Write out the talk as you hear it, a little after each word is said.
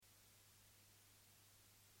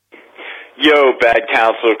Yo, bad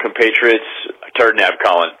counsel, compatriots, Turd-Nav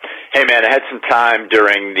calling. Hey, man, I had some time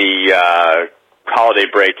during the holiday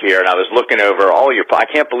break here, and I was looking over all your... I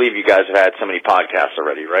can't believe you guys have had so many podcasts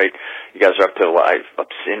already, right? You guys are up to,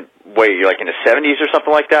 you're like in the 70s or something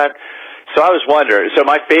like that? So I was wondering, so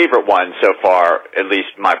my favorite one so far, at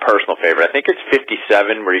least my personal favorite, I think it's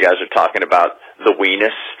 57, where you guys are talking about the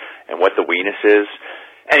weenus and what the weenus is.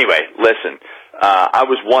 Anyway, listen, I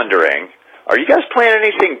was wondering... Are you guys planning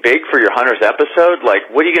anything big for your Hunters episode? Like,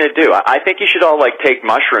 what are you going to do? I think you should all, take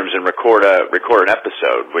mushrooms and record an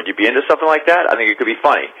episode. Would you be into something like that? I think it could be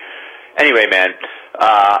funny. Anyway, man,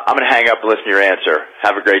 I'm going to hang up and listen to your answer.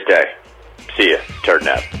 Have a great day. See ya.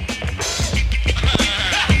 Turd-Nav.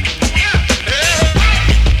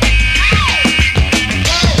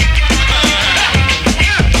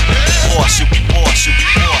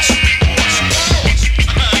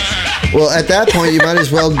 Well, at that point, you might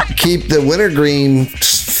as well keep the wintergreen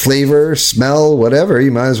flavor, smell, whatever.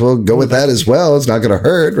 You might as well go with that as well. It's not going to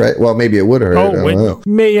hurt, right? Well, maybe it would hurt. Desiccant /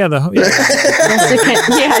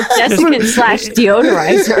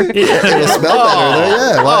 deodorizer. It'll smell better, though.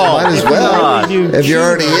 Yeah, might as well. If you're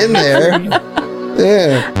already in there.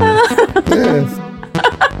 Yeah.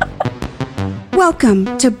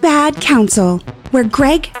 Welcome to Bad Counsel, where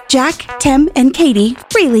Greg, Jack, Tim, and Katie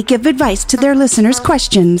freely give advice to their listeners'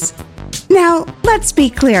 questions. Now, let's be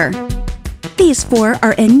clear. These four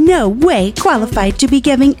are in no way qualified to be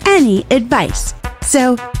giving any advice.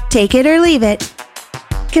 So, take it or leave it.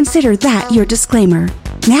 Consider that your disclaimer.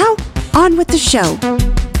 Now, on with the show.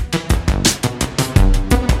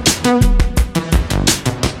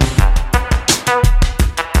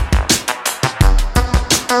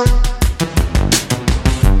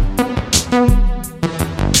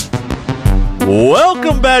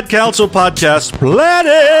 Welcome, Bad Counsel Podcast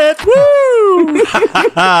Planet! Woo!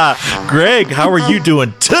 Greg, how are you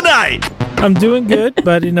doing tonight? I'm doing good,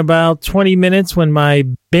 but in about 20 minutes when my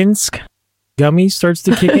Binsk gummy starts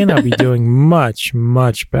to kick in, I'll be doing much,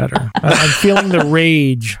 much better. I'm feeling the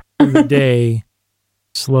rage of the day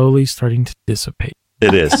slowly starting to dissipate.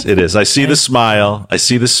 It is. I see the smile.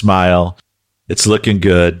 It's looking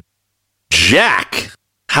good. Jack,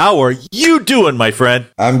 how are you doing, my friend?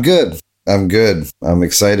 I'm good. I'm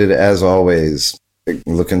excited as always.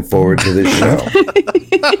 Looking forward to this show.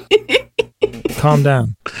 Calm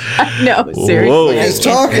down. No, seriously. Whoa. He's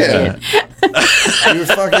talking. You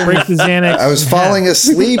fucking break the Xanax. I was falling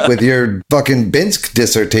asleep with your fucking Binsk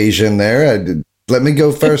dissertation there. Let me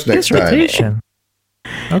go first next time.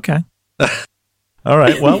 Okay. All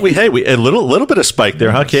right. Well, we a little bit of spike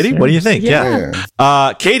there, huh, Katie? What do you think?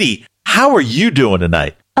 Yeah. Katie, how are you doing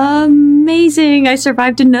tonight? Amazing. I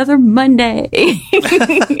survived another Monday.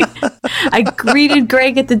 I greeted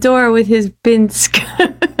Greg at the door with his Binsk.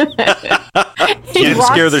 You didn't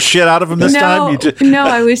scare the shit out of him this time? No,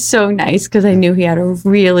 I was so nice because I knew he had a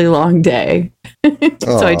really long day.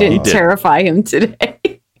 So I didn't terrify him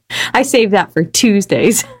today. I saved that for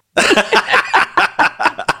Tuesdays.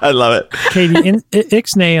 I love it. Katie,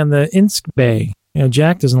 Ixnay on the Insk Bay.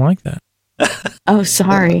 Jack doesn't like that. Oh,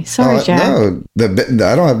 sorry, Jack. No,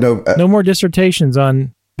 I don't have no more dissertations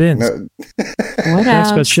on Binsk. No. What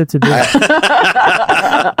Jack's got shit to do.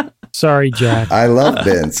 Sorry, Jack. I love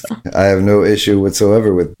Binsk. I have no issue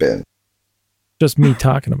whatsoever with Binsk. Just me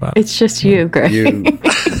talking about it. It's just you, Greg. You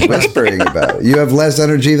whispering about it. You have less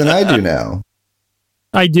energy than I do now.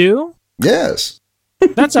 I do? Yes.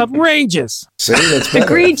 That's outrageous. See, that's better.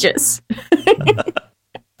 Egregious.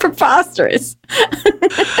 Preposterous.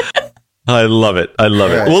 I love it. Right.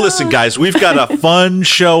 Well, listen, guys, we've got a fun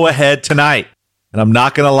show ahead tonight. And I'm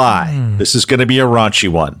not going to lie. This is going to be a raunchy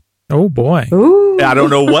one. Oh, boy. Ooh. I don't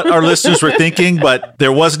know what our listeners were thinking, but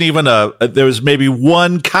there wasn't even there was maybe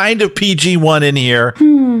one kind of PG one in here.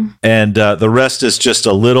 And the rest is just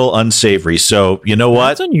a little unsavory. So, you know what?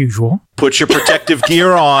 That's unusual. Put your protective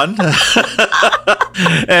gear on.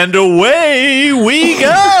 And away we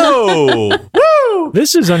go. Woo!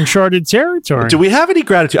 This is uncharted territory. Do we have any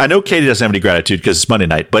gratitude? I know Katie doesn't have any gratitude because it's Monday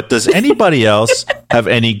night, but does anybody else have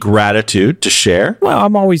any gratitude to share? Well,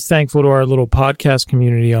 I'm always thankful to our little podcast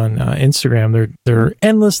community on Instagram. They're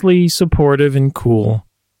endlessly supportive and cool.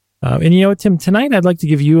 And you know what, Tim? Tonight I'd like to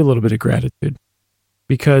give you a little bit of gratitude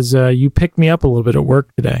because you picked me up a little bit at work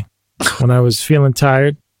today when I was feeling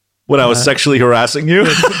tired. When I was sexually harassing you?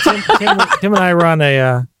 Tim and I were on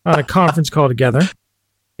a conference call together.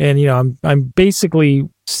 And, I'm basically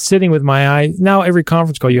sitting with my eye. Now, every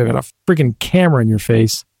conference call, you got a freaking camera in your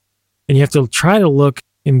face. And you have to try to look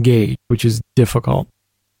engaged, which is difficult.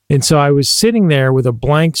 And so I was sitting there with a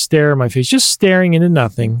blank stare on my face, just staring into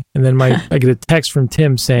nothing. And then I get a text from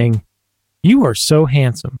Tim saying, "You are so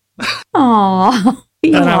handsome." Aw.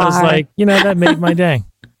 And I was like, that made my day.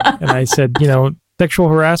 And I said, sexual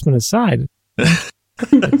harassment aside. You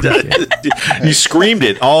screamed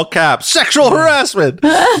it, all caps, sexual harassment.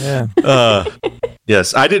 Yeah.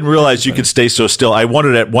 Yes, I didn't realize you could stay so still. I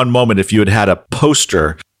wondered at one moment if you had a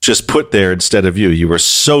poster just put there instead of you. You were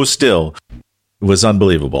so still. It was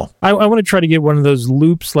unbelievable. I want to try to get one of those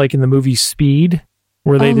loops like in the movie Speed,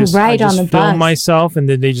 where they just film myself and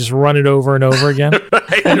then they just run it over and over again.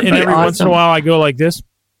 Right. And every once in a while I go like this.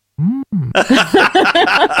 Yeah.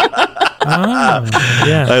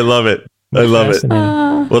 I love it. I love it.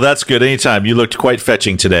 Well, that's good. Anytime. You looked quite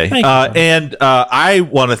fetching today. And I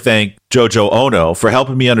want to thank Jojo Ono for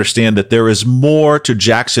helping me understand that there is more to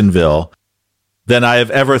Jacksonville than I have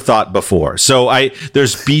ever thought before. So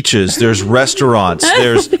there's beaches, there's restaurants,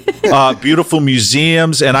 there's beautiful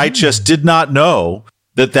museums, and I just did not know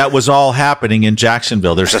that was all happening in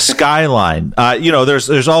Jacksonville. There's a skyline.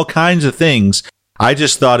 There's all kinds of things. I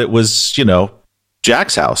just thought it was,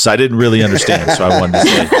 Jack's house. I didn't really understand, so I wanted to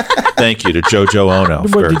say thank you to Jojo Ono.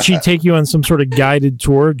 Did she take you on some sort of guided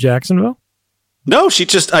tour of Jacksonville? No,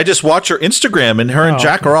 I just watch her Instagram, and her and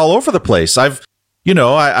Jack are all over the place. I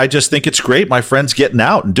just think it's great. My friend's getting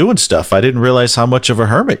out and doing stuff. I didn't realize how much of a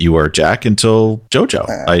hermit you were, Jack, until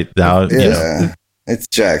JoJo. It's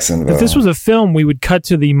Jacksonville. If this was a film, we would cut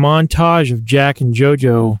to the montage of Jack and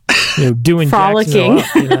JoJo, doing frolicking.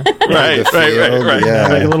 Right. Yeah.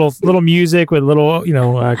 Like a little music with a little,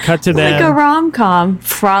 cut to them. Like a rom-com,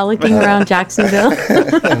 frolicking around Jacksonville.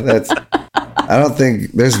 I don't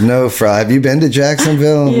think there's no frolic. Have you been to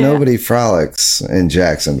Jacksonville? Yeah. Nobody frolics in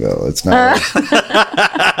Jacksonville. It's not.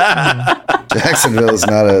 Jacksonville is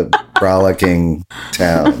not a frolicking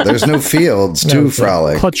town. There's no fields to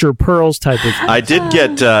frolic. Clutch your pearls type of thing. I did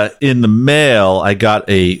get in the mail. I got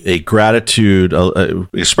a gratitude,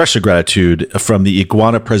 expression of gratitude from the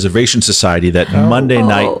Iguana Preservation Society that Monday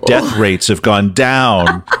night death rates have gone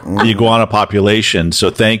down. The iguana population. So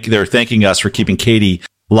they're thanking us for keeping Katie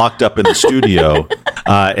locked up in the studio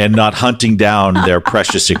and not hunting down their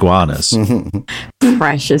precious iguanas.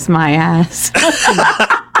 Precious my ass.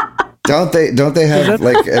 Don't they have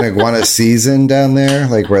like an iguana season down there,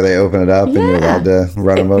 like where they open it up and you're allowed to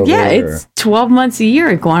run them over? Yeah, it's 12 months a year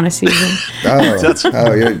iguana season.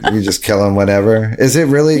 You just kill them whenever. Is it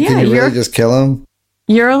really? Yeah, can you really just kill them?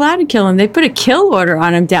 You're allowed to kill them. They put a kill order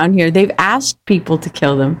on them down here. They've asked people to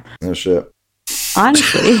kill them. Oh shit!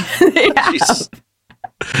 Honestly, they have.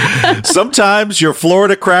 Sometimes your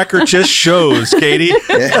Florida cracker just shows, Katie.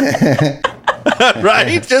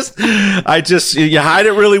 Right? You hide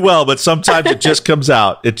it really well, but sometimes it just comes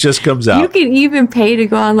out. You can even pay to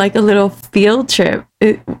go on like a little field trip,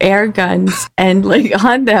 air guns, and like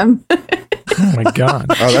on them. Oh my God.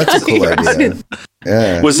 Oh, that's a cool idea.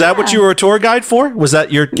 Yeah. Was that what you were a tour guide for? Was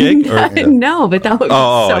that your gig? No, but that would be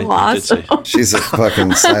so awesome. She's a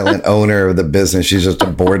fucking silent owner of the business. She's just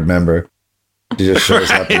a board member. She just shows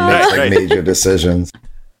up and makes like major decisions.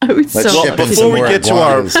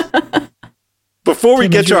 Before we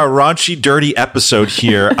get to our raunchy, dirty episode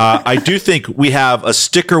here, I do think we have a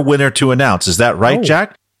sticker winner to announce. Is that right,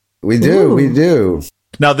 Jack? We do. We do.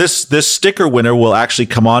 Now, this sticker winner will actually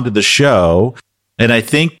come onto the show, and I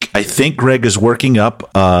think Greg is working up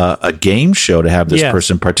a game show to have this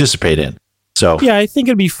person participate in. So yeah, I think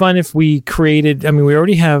it'd be fun if we created. I mean, we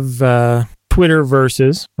already have Twitter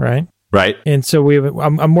versus, right? Right. And so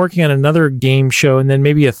I'm working on another game show, and then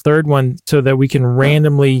maybe a third one, so that we can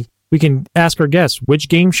randomly. We can ask our guests, which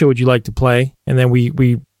game show would you like to play? And then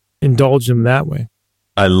we indulge them that way.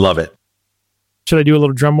 I love it. Should I do a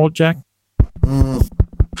little drum roll, Jack?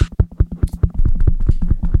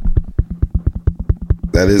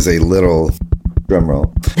 That is a little drum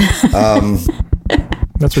roll.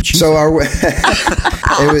 That's what you so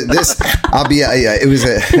it was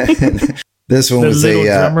this one was a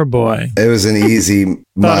drummer boy. It was an easy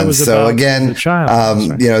month. So again,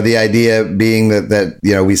 the idea being that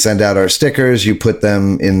we send out our stickers, you put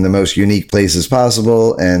them in the most unique places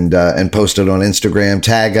possible, and post it on Instagram,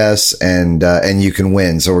 tag us, and you can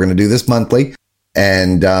win. So we're going to do this monthly,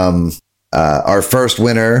 and our first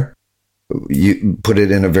winner, you put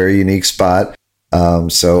it in a very unique spot.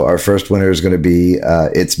 So our first winner is going to be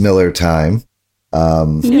It's Miller Time.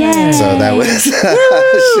 So that was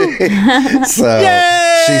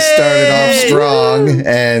she started off strong,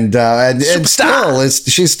 and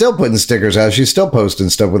she's still putting stickers out. She's still posting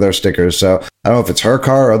stuff with our stickers. So I don't know if it's her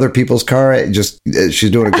car or other people's car.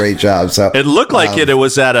 She's doing a great job. So it looked like it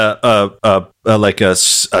was at a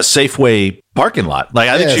Safeway parking lot. Like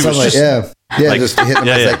I think she was just just hitting them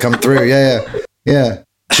as they come through. Yeah.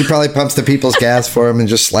 She probably pumps the people's gas for him and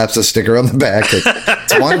just slaps a sticker on the back.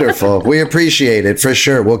 It's wonderful. We appreciate it for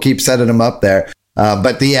sure. We'll keep setting them up there.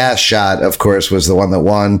 But the ass shot, of course, was the one that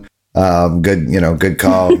won. Good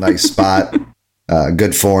call, nice spot,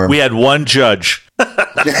 good form. We had one judge.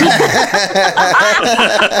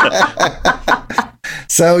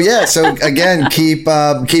 So again, keep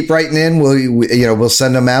writing in. We'll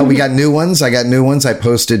send them out. We got new ones. I got new ones I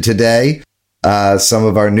posted today. Some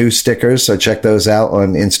of our new stickers. So check those out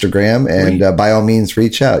on Instagram and by all means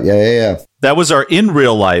reach out. Yeah. That was our in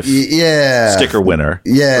real life sticker winner.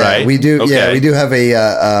 Yeah, right? We do. Okay. Yeah, we do have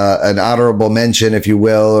an honorable mention, if you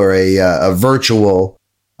will, or a virtual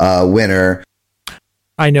winner.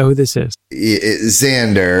 I know who this is.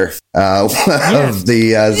 Xander of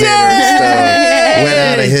the Xander Stone went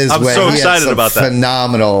out of his way. I'm so excited about that.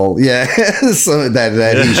 Phenomenal, so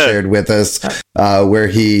that he shared with us, where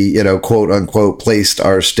he, quote unquote, placed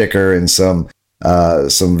our sticker in some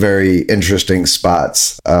very interesting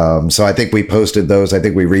spots. So I think we posted those. I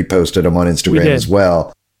think we reposted them on Instagram as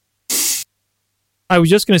well. I was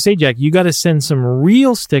just going to say, Jack, you got to send some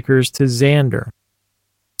real stickers to Xander.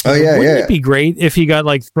 Oh yeah, Wouldn't it be great if he got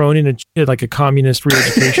thrown in a communist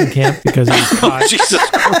re-education camp because he was caught, Jesus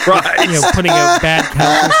Christ, putting a bad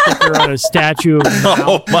council sticker on a statue of him?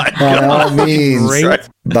 Oh my God! By all means,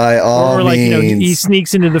 by all means, he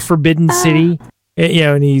sneaks into the Forbidden City,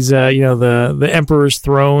 and he's the Emperor's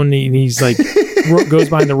throne, and he's goes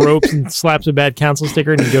behind the ropes and slaps a bad council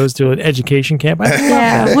sticker, and he goes to an education camp. Wouldn't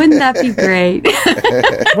that be great?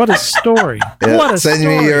 What a story! Send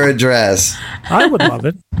me your address. I would love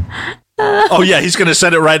it. Oh yeah, he's going to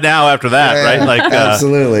send it right now after that, right?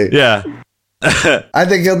 Absolutely. Yeah. I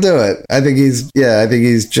think he'll do it. I think he's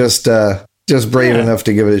just brave enough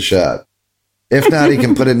to give it a shot. If not, he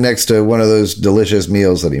can put it next to one of those delicious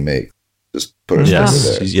meals that he makes. Just put it there.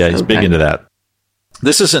 He's big into that.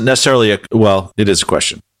 This isn't necessarily it is a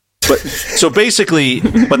question. But so basically,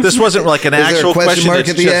 this wasn't like an actual question. Mark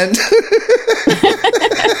at the end.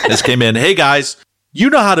 This came in. Hey guys, you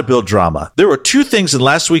know how to build drama. There were two things in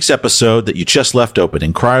last week's episode that you just left open.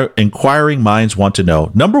 Inquiring minds want to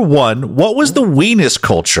know. Number one, what was the weenus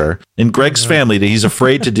culture in Greg's family that he's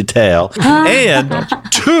afraid to detail? And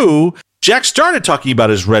two, Jack started talking about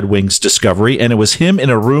his Red Wings discovery, and it was him in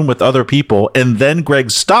a room with other people, and then Greg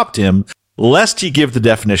stopped him, lest he give the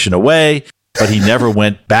definition away, but he never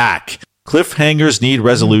went back. Cliffhangers need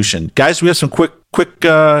resolution. Guys, we have some quick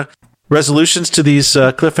resolutions to these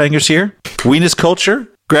cliffhangers here. Weenus culture.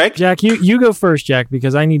 Greg? Jack, you go first, Jack,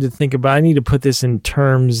 because I need to put this in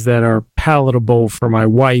terms that are palatable for my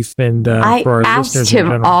wife and for our listeners. I asked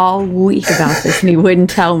him all week about this, and he wouldn't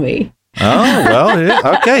tell me. Oh,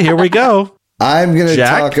 well, okay, here we go. I'm going to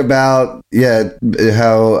talk about,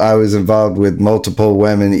 how I was involved with multiple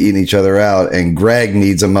women eating each other out, and Greg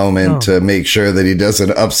needs a moment to make sure that he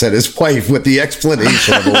doesn't upset his wife with the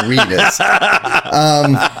explanation of a weenus.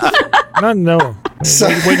 No. So,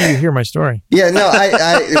 wait till you hear my story. Yeah, no,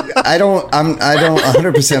 I don't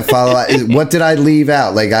 100% follow. What did I leave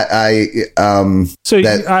out? Like if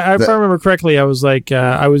I remember correctly, I was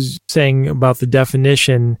I was saying about the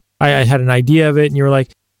definition. I had an idea of it, and you were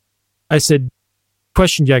like, I said,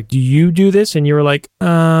 question, Jack, do you do this? And you were like,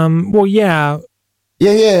 well, yeah.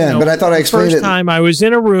 Yeah. But I thought I explained it. The first time I was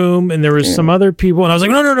in a room and there was some other people, and I was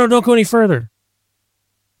like, no, don't go any further.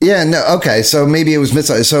 Yeah, no, okay. So maybe it was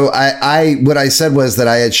So what I said was that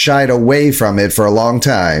I had shied away from it for a long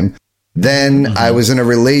time. Then I was in a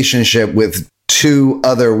relationship with two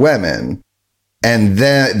other women. And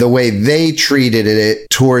then the way they treated it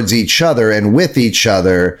towards each other and with each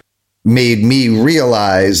other made me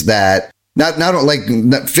realize that not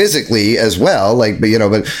physically as well,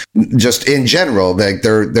 but just in general, like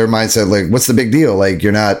their mindset, like, what's the big deal? Like,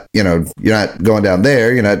 you're not going down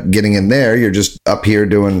there, you're not getting in there, you're just up here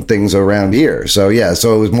doing things around here. So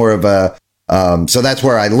so it was more of a so that's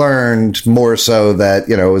where I learned more so that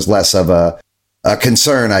it was less of a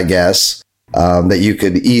concern, I guess, that you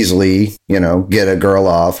could easily get a girl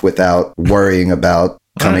off without worrying about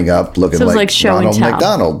coming up looking like Ronald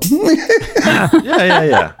McDonald.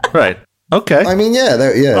 Yeah. Right. Okay. I mean,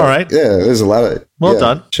 all right. Yeah, there's a lot of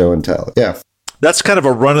done. Show and tell. Yeah. That's kind of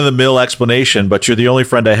a run-of-the-mill explanation, but you're the only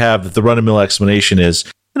friend I have that the run-of-the-mill explanation is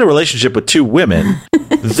in a relationship with two women.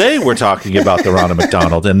 They were talking about the Ronald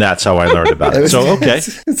McDonald, and that's how I learned about it. So, okay.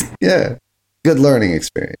 Yeah. Good learning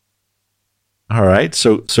experience. All right.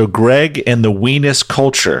 So Greg and the weenus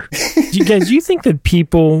culture. Do you think that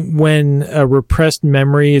people, when a repressed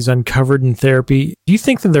memory is uncovered in therapy, do you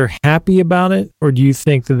think that they're happy about it? Or do you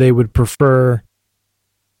think that they would prefer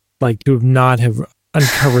to have not have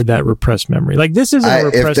uncovered that repressed memory? Like, this isn't a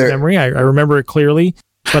repressed memory. I remember it clearly,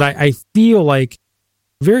 but I feel like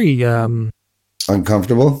very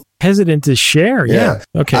uncomfortable, hesitant to share. Yeah.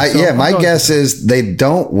 Okay. My guess is they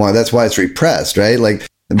don't want. That's why it's repressed, right? Like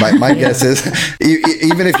my guess is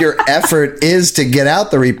even if your effort is to get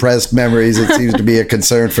out the repressed memories, it seems to be a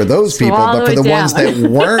concern for those people. But for the ones that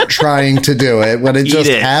weren't trying to do it, when it just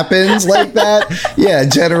happens like that,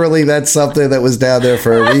 generally that's something that was down there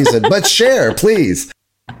for a reason. But share, please.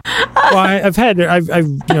 Well,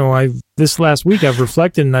 this last week I've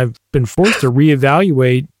reflected and I've been forced to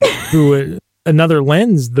reevaluate through another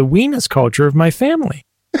lens the weenus culture of my family.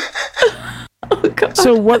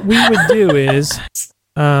 So what we would do is,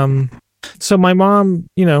 so my mom,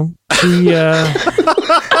 she encouraged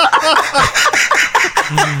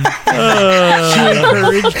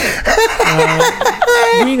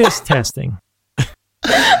weenus testing.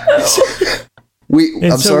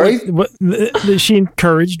 She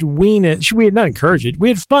encouraged weenus. We had not encouraged it. We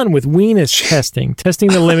had fun with weenus testing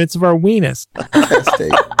the limits of our weenus.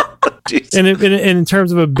 And in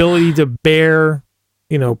terms of ability to bear,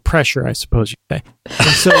 pressure, I suppose you say. And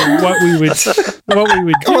so what we would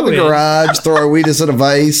go in the garage, throw our weenus in a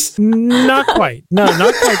vice. Not quite. No,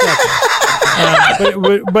 not quite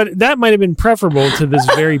that. But that might have been preferable to this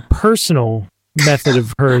very personal method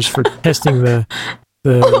of hers for testing the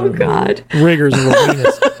rigors of a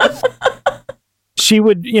weenus. She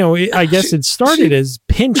would, I guess it started as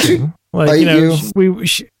pinching. Like, bite you?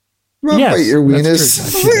 Yes, bite your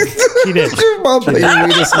weenus. She did. Your mom put your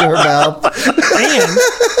weenus in her mouth.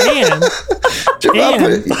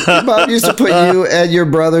 Your mom used to put you and your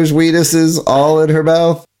brother's weenuses all in her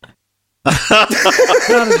mouth? Not at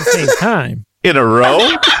the same time. In a row?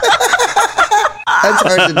 That's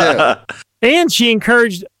hard to do. And she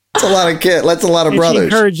encouraged... That's a lot of kids. That's a lot of brothers. She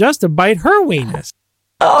encouraged us to bite her weenus.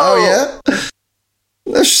 Oh yeah?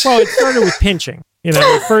 Well, it started with pinching.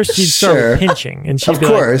 At first she'd start with pinching, and she'd of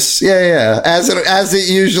course, as it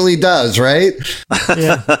usually does, right?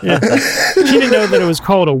 Yeah. She didn't know that it was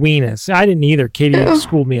called a weenus. I didn't either. Katie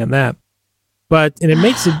schooled me on that. And it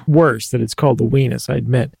makes it worse that it's called a weenus, I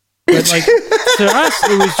admit. But to us,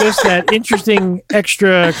 it was just that interesting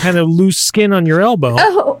extra kind of loose skin on your elbow.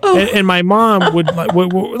 And my mom would, I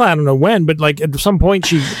don't know when, but at some point,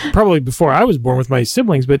 she probably before I was born with my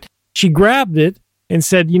siblings, but she grabbed it and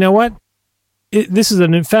said, "You know what? This is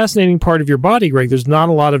a fascinating part of your body, Greg. There's not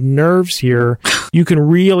a lot of nerves here. You can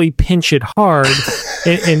really pinch it hard,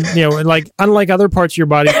 and unlike other parts of your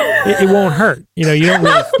body, it won't hurt. You don't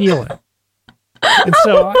really feel it." And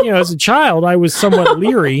so, as a child, I was somewhat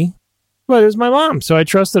leery, but it was my mom, so I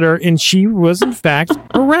trusted her, and she was in fact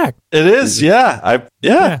correct. It is, yeah.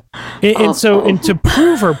 And so, to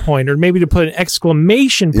prove her point, or maybe to put an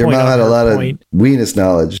exclamation point, your mom on had a lot point, of weenus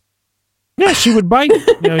knowledge. Yeah, she would bite.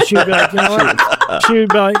 She would be like, what?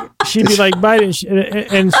 She'd be like biting,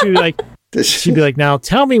 and she'd be like, now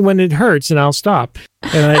tell me when it hurts, and I'll stop.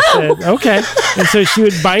 And I said, okay. And so she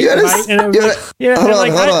would bite, and it was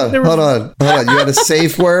hold on. You had a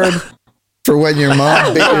safe word for when your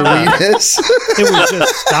mom bit your weenus? It was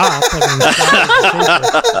just stop.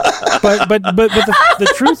 But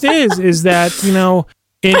the truth is that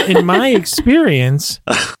in my experience,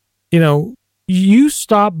 you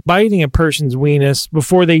stop biting a person's weenus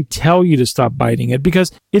before they tell you to stop biting it,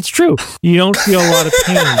 because it's true. You don't feel a lot of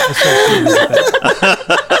pain associated with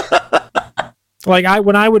it.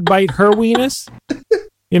 When I would bite her weenus,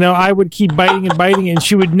 I would keep biting and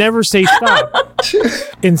she would never say stop.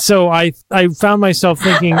 And so I found myself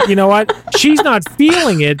thinking, you know what? She's not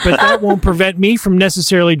feeling it, but that won't prevent me from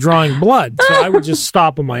necessarily drawing blood. So I would just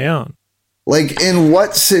stop on my own. In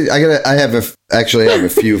what I have a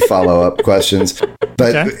few follow-up questions,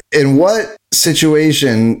 but in what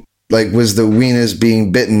situation was the weenus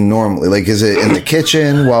being bitten normally? Is it in the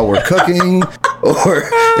kitchen while we're cooking, or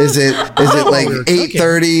is it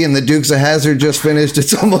 8:30 and the Dukes of Hazzard just finished?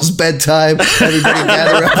 It's almost bedtime. Everybody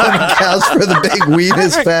gather up on the couch for the big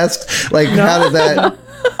weenus fest. How did that?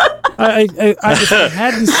 I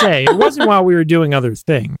had to say, it wasn't while we were doing other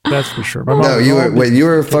things. That's for sure. No, you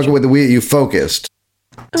were fucking with the weenus. You focused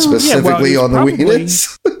specifically on the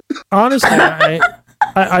weenus. Honestly,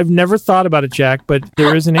 I've never thought about it, Jack, but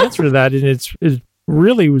there is an answer to that, and it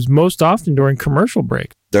really was most often during commercial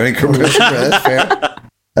break. During commercial break, that's fair.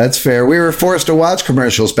 That's fair. We were forced to watch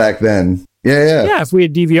commercials back then. Yeah. Yeah, if we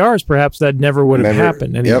had DVRs, perhaps that never would have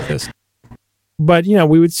happened. Of this. But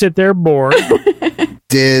we would sit there bored.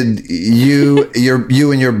 Did you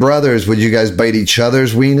and your brothers, would you guys bite each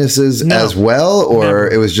other's weenuses as well, or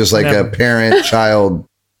it was just a parent-child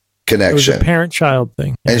connection? It was a parent-child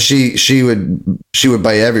thing. Yeah. And she would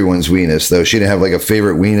bite everyone's weenus, though. She didn't have a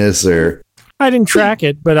favorite weenus, or I didn't track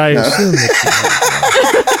it, but I assumed that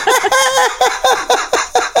she had.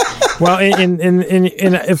 Well, and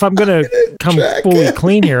if I'm going to come fully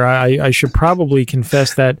clean here, I should probably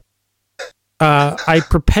confess that I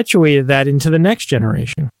perpetuated that into the next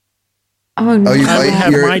generation. Oh, no. I would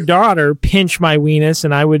have my daughter pinch my weenus,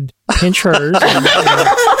 and I would pinch hers, and like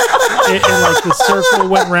the circle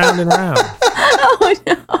went round and round. Oh,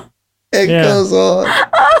 no. It goes on.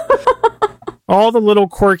 All the little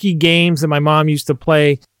quirky games that my mom used to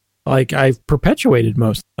play, like I've perpetuated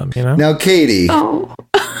most of them, you know? Now, Katie,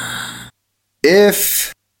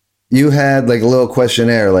 if you had like a little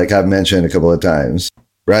questionnaire, like I've mentioned a couple of times,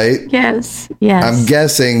 right? Yes. I'm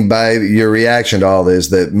guessing by your reaction to all this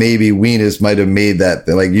that maybe Weenus might have made that,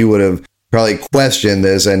 like you would have probably questioned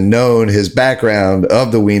this and known his background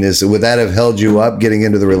of the Weenus. Would that have held you up getting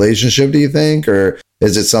into the relationship, do you think? Or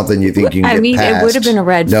is it something you think you can get past? It would have been a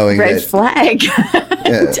red flag.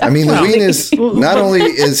 Yeah. I mean, the Weenus, not only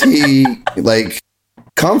is he like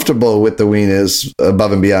comfortable with the Weenus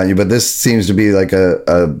above and beyond you, but this seems to be like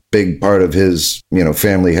a big part of his,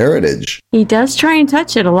 family heritage. He does try and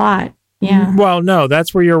touch it a lot. Yeah. Well, no,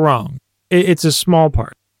 that's where you're wrong. It's a small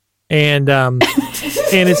part. And and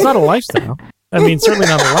it's not a lifestyle. I mean, certainly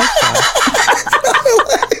not a lifestyle.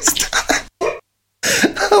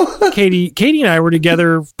 Katie and I were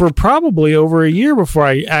together for probably over a year before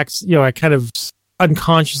I kind of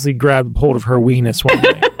unconsciously grabbed hold of her weenus one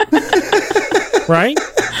day. Right?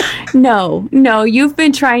 No, you've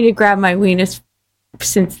been trying to grab my weenus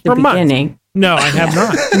since the beginning. Months. No, I have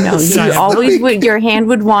not. No, you always would. Your hand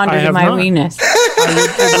would wander to my weenus.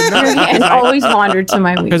 Your hand always wandered to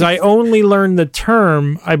my weenus. Because I only learned the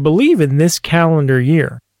term, I believe, in this calendar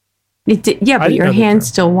year. But your hand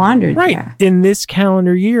still wandered there. In this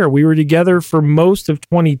calendar year. We were together for most of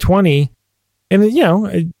 2020. And,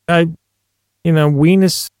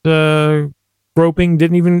 weenus groping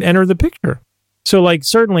didn't even enter the picture. So, like,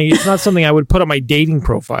 certainly it's not something I would put on my dating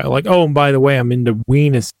profile. Like, oh, and by the way, I'm into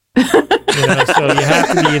weenus. So you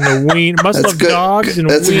have to be into ween. Must love dogs and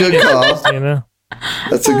That's weenus, a good call.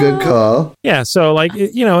 That's a good call. Yeah, so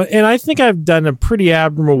and I think I've done a pretty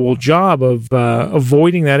admirable job of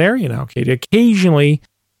avoiding that area now, Katie. Occasionally,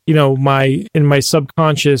 in my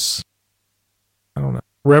subconscious, I don't know,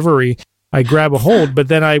 reverie, I grab a hold, but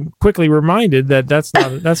then I'm quickly reminded that that's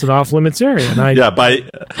an off limits area. And by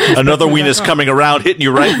another weenus coming around, hitting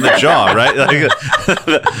you right in the jaw, right?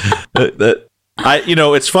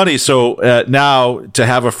 It's funny. So now to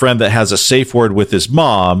have a friend that has a safe word with his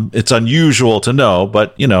mom, it's unusual to know,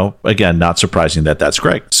 but again, not surprising that's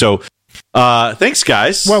Greg. So thanks,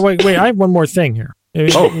 guys. Well, wait, I have one more thing here.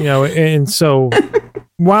 And so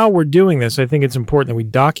while we're doing this, I think it's important that we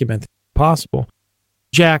document it if possible.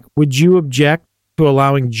 Jack, would you object to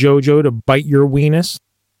allowing JoJo to bite your weenus,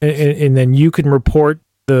 and then you can report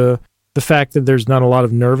the fact that there's not a lot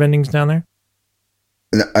of nerve endings down there?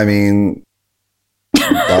 I mean,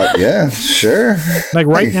 yeah, sure. Like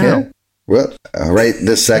right now. Yeah. Well, right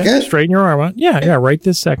this second? Straighten your arm out. Yeah, right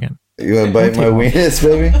this second. You want to bite my weenus,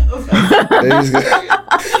 baby?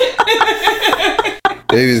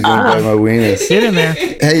 Baby's going to bite my weenus. Get in there.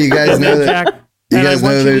 Hey, you guys know that... Jack, and I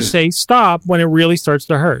want you to say stop when it really starts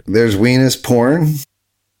to hurt. There's weenus porn.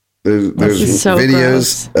 There's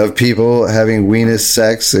videos of people having weenus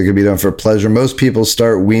sex. It could be done for pleasure. Most people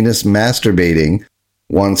start weenus masturbating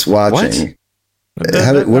once watching.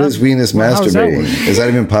 What is weenus masturbating? Is that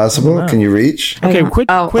even possible? Can you reach? Okay, quit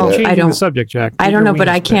changing the subject, Jack. I don't know, but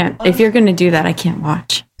I can't. If you're going to do that, I can't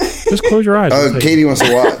watch. Just close your eyes. Oh, Katie wants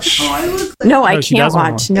to watch. No, I can't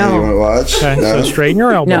watch. No. You want to watch? Okay, no? So straighten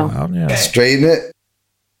your elbow out. Yeah. Straighten it?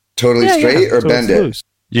 Totally straight or bend it? Loose.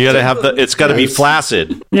 You got to have it's got to be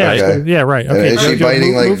flaccid. Yeah, right? Okay. Yeah, right. Okay. Is she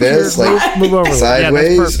biting like this? Move over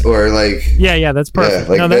sideways or like... Yeah, that's perfect.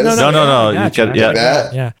 Yeah, like this? No. Gotcha. Like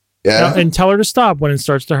that? Yeah. Yeah. And tell her to stop when it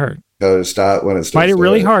starts to hurt. Tell her to stop when it starts to hurt. Bite it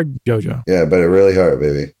really hard, JoJo. Yeah, bite it really hard,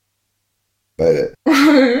 baby. Bite it.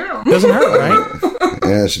 Doesn't hurt, right?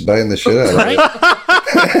 Yeah, she's biting the shit out of it.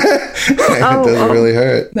 It doesn't really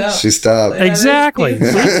hurt. No. She stopped. Exactly.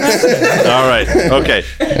 All right. Okay.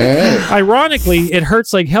 Ironically, it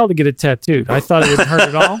hurts like hell to get it tattooed. I thought it wouldn't hurt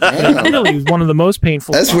at all. It really was one of the most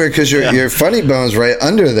painful. That's weird because your funny bone's right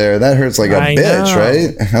under there. That hurts like a bitch,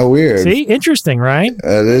 right? How weird. See? Interesting, right?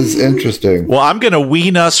 That is interesting. Well, I'm going to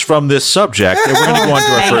wean us from this subject, and we're going to go on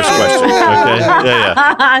to our first question.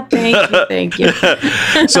 Okay? Yeah. Thank you.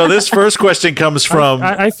 So this first question comes from...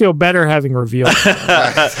 I feel better having revealed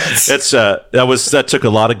It's that took a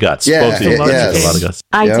lot of guts. Yeah, both of you. Yes. A lot of guts.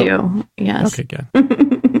 I do. Yes. Okay,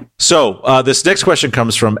 good. So this next question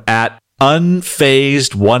comes from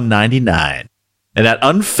 @unfazed199, and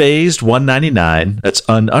 @unfazed199, that's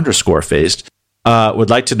 _phased, would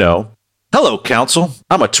like to know, Hello, counsel.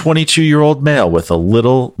 I'm a 22-year-old male with a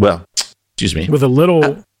little, with a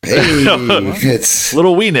little, it's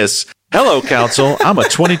little weenus. Hello, counsel. I'm a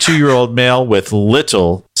 22-year-old male with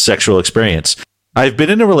little sexual experience. I've been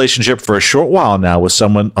in a relationship for a short while now with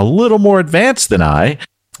someone a little more advanced than I,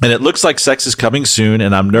 and it looks like sex is coming soon,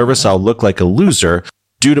 and I'm nervous I'll look like a loser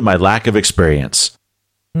due to my lack of experience.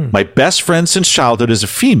 My best friend since childhood is a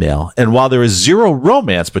female, and while there is zero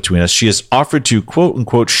romance between us, she has offered to, quote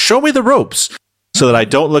unquote, show me the ropes so that I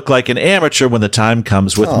don't look like an amateur when the time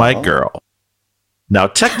comes with my girl. Now,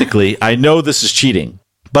 technically, I know this is cheating,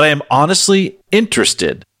 but I am honestly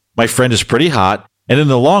interested. My friend is pretty hot, and in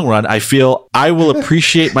the long run, I feel I will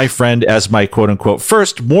appreciate my friend as my quote-unquote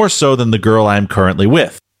first more so than the girl I am currently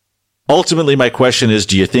with. Ultimately, my question is,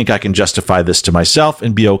 do you think I can justify this to myself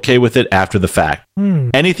and be okay with it after the fact?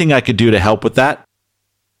 Anything I could do to help with that?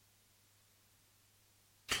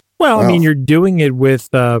 Well, I mean, you're doing it with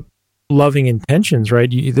loving intentions,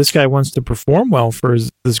 right? This guy wants to perform well for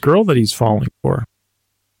this girl that he's falling for.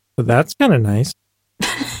 So that's kind of nice.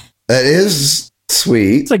 That is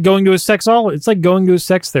sweet. It's like going to a sex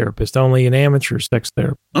therapist, only an amateur sex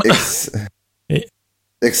therapist.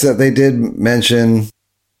 Except they did mention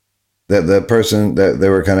that the person that they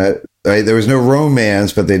were kind of right. There was no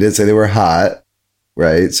romance, but they did say they were hot,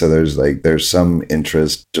 right? So there's some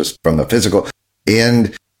interest just from the physical.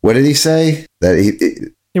 And what did he say? That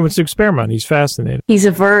he wants to experiment. He's fascinated. He's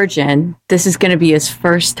a virgin. This is going to be his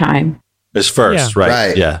first time. His first,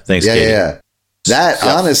 right? Yeah. Thanks, Katie. Yeah. That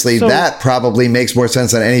honestly, that probably makes more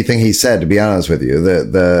sense than anything he said. To be honest with you,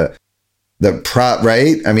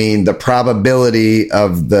 right? I mean, the probability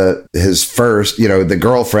of his first, the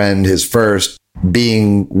girlfriend, his first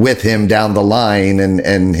being with him down the line,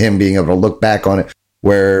 and him being able to look back on it,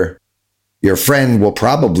 where your friend will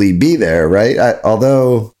probably be there, right?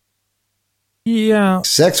 Although, yeah,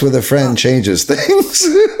 sex with a friend changes things.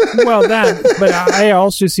 Well, but I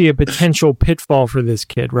also see a potential pitfall for this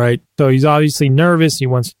kid, right? So he's obviously nervous. He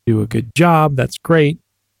wants to do a good job. That's great.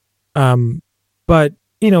 But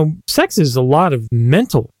sex is a lot of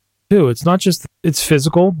mental too. It's not just it's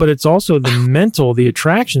physical, but it's also the mental, the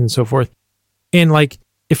attraction and so forth. And like,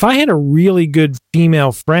 if I had a really good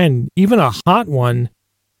female friend, even a hot one,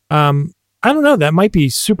 I don't know, that might be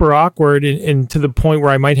super awkward and to the point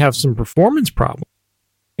where I might have some performance problems.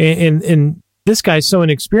 And this guy's so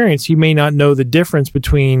inexperienced, he may not know the difference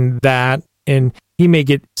between that, and he may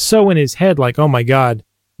get so in his head like, oh my God,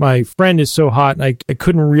 my friend is so hot, and I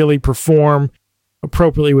couldn't really perform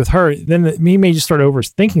appropriately with her. Then he may just start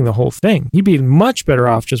overthinking the whole thing. He'd be much better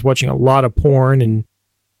off just watching a lot of porn and,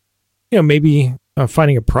 maybe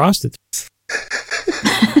finding a prostitute.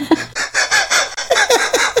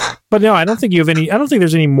 But no, I don't think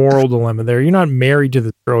there's any moral dilemma there. You're not married to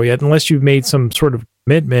the girl yet, unless you've made some sort of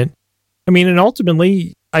commitment. I mean, and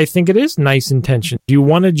ultimately, I think it is nice intention. You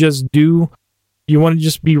want to just be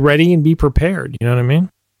ready and be prepared. You know what I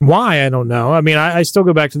mean? Why? I don't know. I mean, I still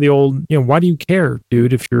go back to the old, why do you care,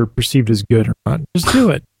 dude, if you're perceived as good or not? Just do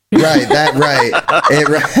it. Right.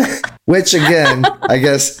 Which again, I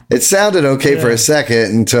guess it sounded okay for a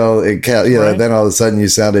second until it, right. Then all of a sudden you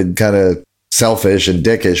sounded kind of selfish and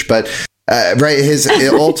dickish. But right, his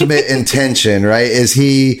ultimate intention, right, is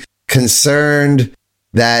he concerned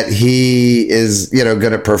that he is,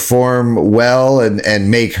 going to perform well and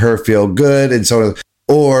make her feel good and so on.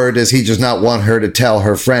 Or does he just not want her to tell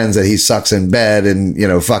her friends that he sucks in bed and,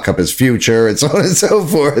 fuck up his future and so on and so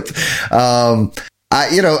forth? But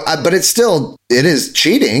it is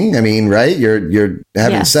cheating. I mean, right? You're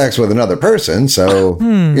having sex with another person. So,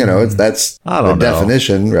 that's the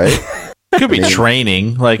definition, right? It could be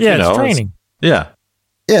training. It's training. Yeah.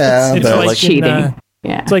 Yeah. It's like cheating.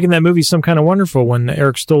 It's like in that movie, Some Kind of Wonderful, when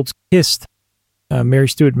Eric Stoltz kissed Mary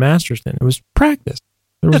Stuart Masterson. It was practice.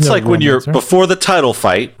 It's like when you're before the title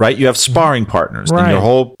fight, right? You have sparring partners, right.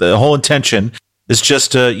 And the whole intention is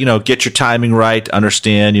just to get your timing right,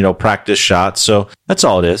 understand, practice shots. So that's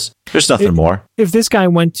all it is. There's nothing more. If this guy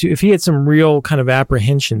if he had some real kind of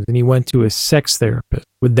apprehensions and he went to a sex therapist,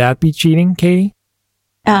 would that be cheating, Katie?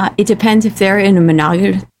 It depends if they're in a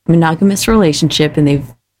monogamous relationship and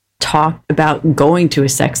they've talked about going to a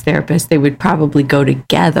sex therapist. They would probably go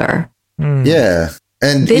together. Yeah.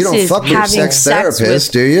 And you don't fuck your sex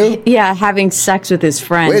therapist, do you? Yeah, having sex with his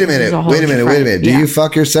friend. Wait a minute. Do you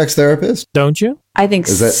fuck your sex therapist? Don't you? I think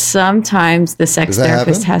sometimes the sex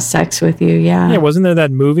therapist has sex with you, yeah. Yeah, wasn't there that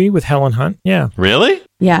movie with Helen Hunt? Yeah. Really?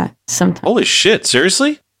 Yeah, sometimes. Holy shit,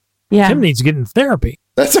 seriously? Yeah. Tim needs to get in therapy.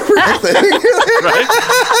 That's a real thing. Right?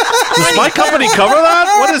 Does my company cover that?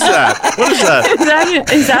 What is that?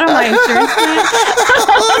 Is that on my insurance plan?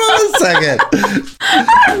 Hold on a second.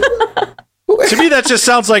 To me, that just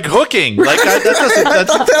sounds like hooking. Like I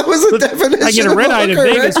thought that was a definition. I get a red eye to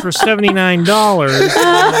Vegas for $79,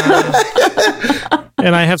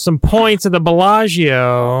 and I have some points at the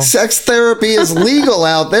Bellagio. Sex therapy is legal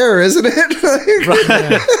out there, isn't it?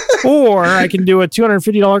 Right. Or I can do a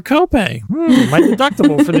 $250 copay. My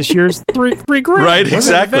deductible for this year's $3,000. Right,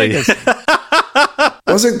 exactly.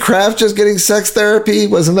 Wasn't Kraft just getting sex therapy?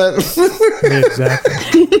 Wasn't that?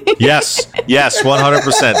 Exactly. Yes,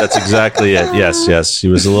 100%. That's exactly it. Yes. He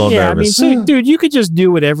was a little nervous. I mean, so, dude, you could just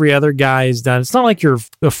do what every other guy has done. It's not like you're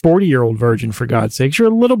a 40-year-old virgin, for God's sakes. You're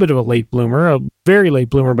a little bit of a late bloomer, a very late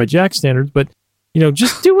bloomer by Jack standards, but,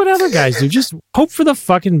 just do what other guys do. Just hope for the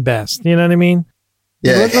fucking best. You know what I mean?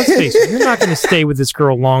 Yeah. Let's face it. You're not going to stay with this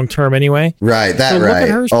girl long term anyway. Right.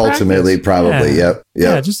 Right. Ultimately, probably. Yeah. Yep.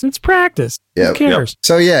 Yeah. It's practice. Yep. Who cares?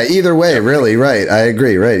 So either way, really, right. I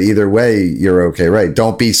agree. Right. Either way, you're okay. Right.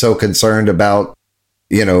 Don't be so concerned about,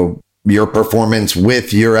 your performance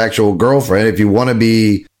with your actual girlfriend. If you want to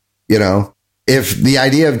be, if the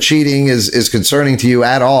idea of cheating is concerning to you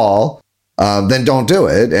at all, then don't do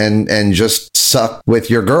it and just suck with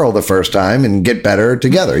your girl the first time and get better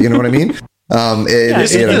together. You know what I mean?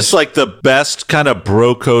 Isn't this like the best kind of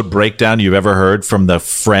bro code breakdown you've ever heard from the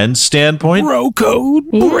friend standpoint? Bro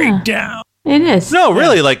code breakdown. It is. No,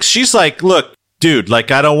 really. Like, she's like, look, dude,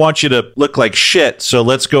 like, I don't want you to look like shit. So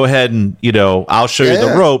let's go ahead and, I'll show you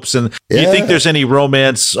the ropes. And do you think there's any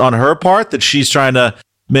romance on her part that she's trying to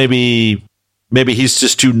maybe he's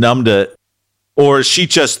just too numb to, or is she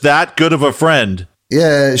just that good of a friend?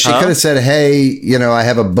 Yeah, she could have said, hey, I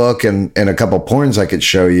have a book and a couple porns I could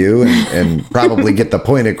show you and probably get the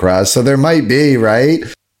point across. So there might be, right?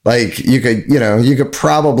 Like you could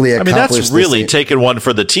probably accomplish that's really taking one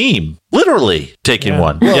for the team. Literally taking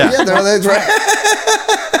one. Well, no, that's right.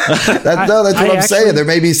 That's what I'm saying. There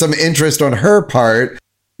may be some interest on her part,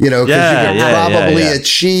 because you could probably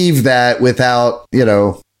achieve that without,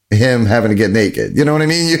 him having to get naked. You know what I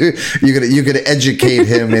mean? You could educate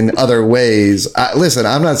him in other ways. Listen,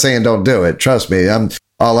 I'm not saying don't do it. Trust me.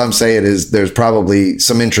 All I'm saying is there's probably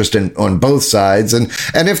some interest on both sides. And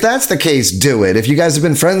if that's the case, do it. If you guys have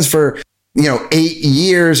been friends for, 8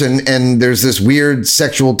 years and there's this weird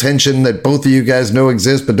sexual tension that both of you guys know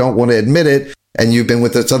exists, but don't want to admit it. And you've been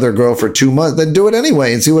with this other girl for 2 months, then do it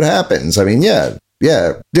anyway and see what happens. I mean, yeah,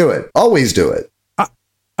 do it. Always do it.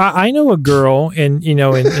 I know a girl, and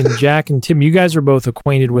and Jack and Tim, you guys are both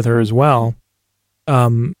acquainted with her as well,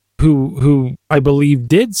 who I believe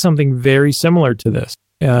did something very similar to this.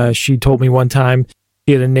 She told me one time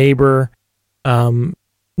he had a neighbor, not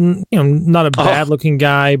a bad-looking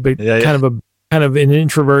guy, but kind of an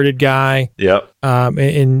introverted guy. Yep.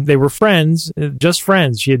 And they were friends, just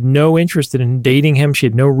friends. She had no interest in dating him. She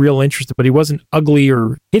had no real interest, but he wasn't ugly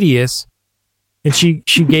or hideous. And she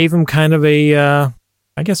gave him kind of a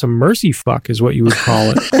I guess a mercy fuck is what you would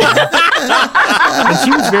call it. And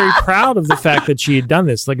she was very proud of the fact that she had done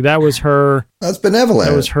this. Like that's benevolent.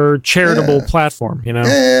 That was her charitable platform,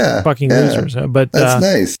 fucking losers. But that's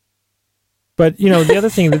nice. But the other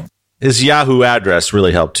thing that his Yahoo address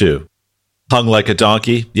really helped too. Hung like a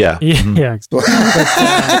donkey. Yeah. Yeah. But,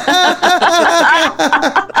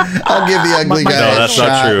 I'll give the ugly guy. No, that's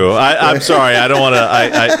not true. I'm sorry. I don't want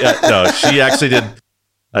to. No, she actually did.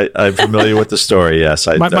 I'm familiar with the story. Yes,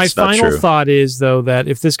 my final thought is though that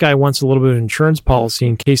if this guy wants a little bit of insurance policy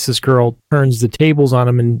in case this girl turns the tables on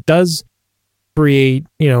him and does create,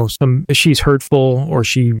 she's hurtful or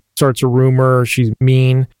she starts a rumor or she's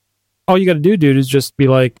mean, all you got to do, dude, is just be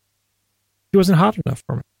like, she wasn't hot enough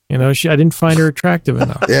for me. I didn't find her attractive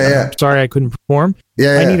enough. I'm sorry I couldn't perform.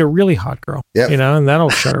 I need a really hot girl. And that'll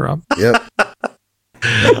shut her up. Yep.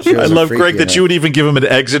 I love, Greg, that you would even give him an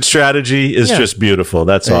exit strategy is just beautiful.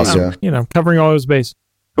 That's awesome. Covering all his bases.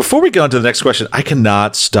 Before we go on to the next question, I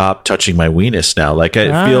cannot stop touching my weenus now. Like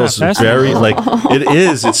it feels very like it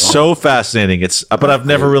is. It's so fascinating. But I've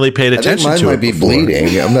never really paid attention to it. Mine might be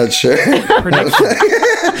bleeding. I'm not sure.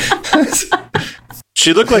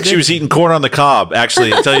 She looked like she was eating corn on the cob. Actually,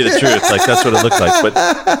 to tell you the truth, like that's what it looked like. But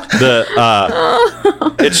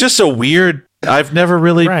it's just a weird. I've never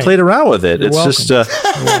really played around with it. It's welcome. Just,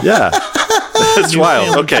 it's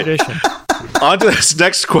wild. Okay. On to this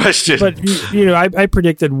next question. But, I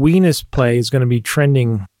predict that weenus play is going to be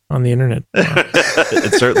trending on the internet.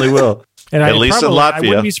 It certainly will. And at least in Latvia. I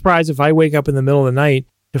wouldn't be surprised if I wake up in the middle of the night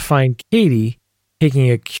to find Katie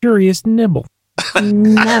taking a curious nibble.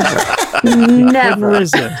 Never.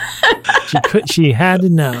 She had to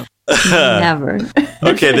know. Never.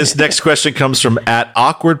 Okay, this next question comes from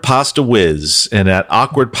 @AwkwardPastaWhiz, and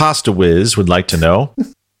 @AwkwardPastaWhiz would like to know,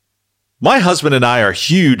 my husband and I are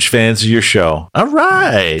huge fans of your show. All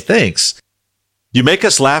right, thanks. You make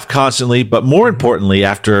us laugh constantly, but more importantly,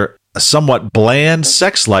 after a somewhat bland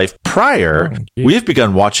sex life prior, we've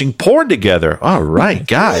begun watching porn together. All right,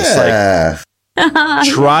 guys. Yeah. Like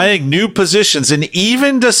trying new positions and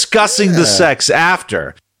even discussing the sex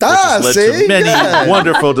after. Which has led to many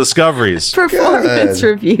wonderful discoveries. Performance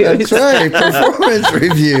reviews. That's right. Performance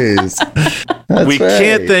reviews. We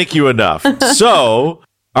can't thank you enough. So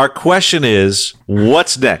our question is,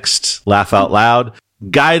 what's next? Laugh out loud.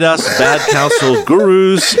 Guide us, bad counsel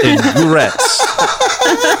gurus and gurettes.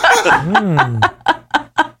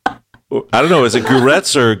 I don't know. Is it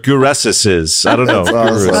gurettes or guresses? I don't know.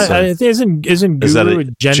 Isn't guru a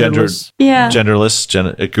genderless? Yeah.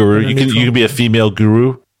 Genderless. A guru. You can be a female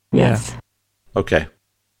guru. Yes. Okay.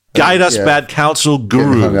 Guide us, bad counsel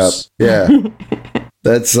gurus. Yeah.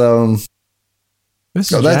 That's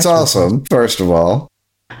that's awesome. First of all,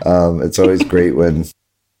 it's always great when.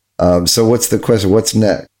 So what's the question? What's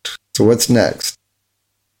next?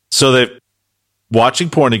 So they've watching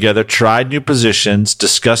porn together, tried new positions,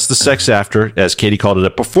 discussed the sex after, as Katie called it, a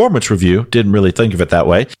performance review. Didn't really think of it that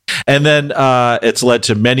way. And then it's led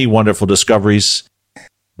to many wonderful discoveries.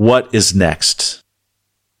 What is next?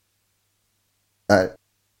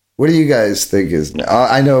 What do you guys think is?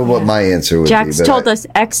 I know what my answer would be. Jack's told us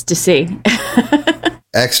ecstasy.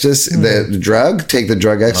 Ecstasy, the drug. Take the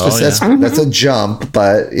drug ecstasy. That's a jump,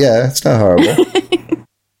 but yeah, it's not horrible.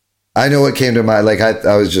 I know what came to mind. Like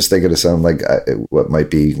I was just thinking of something like what might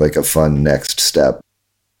be like a fun next step.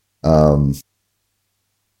 Hang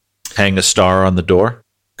a star on the door.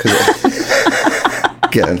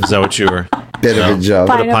 Again, is that what you were? Bit of a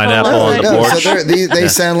jump. Put a pineapple on the porch. So they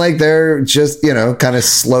sound like they're just kind of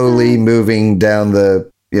slowly moving down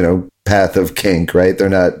the path of kink, right? They're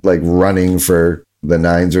not like running for the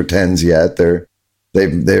 9s or 10s yet. They're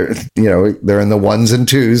in the 1s and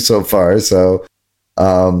 2s so far. So.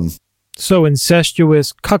 So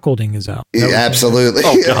incestuous cuckolding is out. Yeah, absolutely.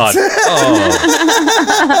 Oh God.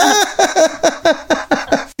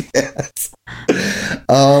 Yes.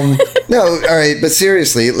 No, all right, but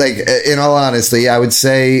seriously, like in all honesty, I would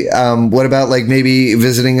say, what about like maybe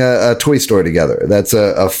visiting a toy store together? That's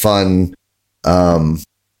a fun, an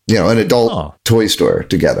adult toy store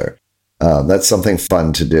together. That's something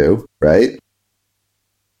fun to do, right?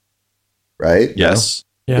 Right? Yes.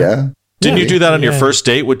 No? Yeah. Didn't you do that on your first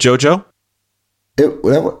date with JoJo?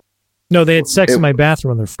 No, they had sex in my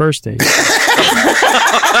bathroom on their first date.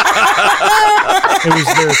 It was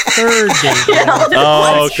their third date.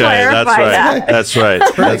 Oh, okay. That's right.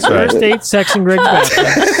 First date, sex in Greg's bathroom.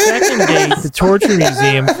 Second date, the torture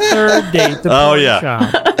museum. Third date, the porn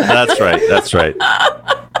shop. That's right.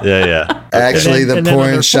 Yeah. Actually, the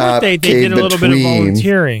porn shop they did a little bit of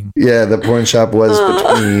volunteering. Yeah, the porn shop was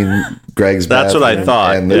between Greg's That's bathroom what I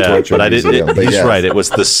thought. and the torture but I didn't. museum. He's right. It was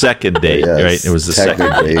the second date, right? It was the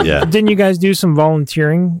second date. Yeah. Didn't you guys do some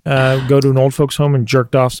volunteering? Go to an old folks' home and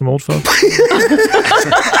jerked off some old folks?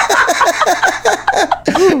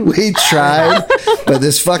 We tried, but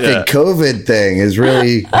this fucking COVID thing is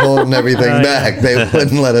really holding everything back. They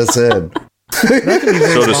wouldn't let us in. So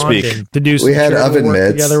to speak. To do we had oven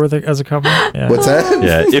mitts together as a couple. Yeah. What's that?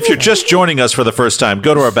 Yeah. If you're just joining us for the first time,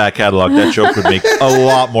 go to our back catalog. That joke would make a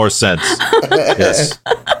lot more sense. Yes.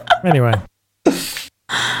 Anyway.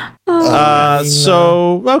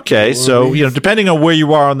 So depending on where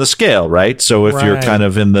you are on the scale, right? So if you're kind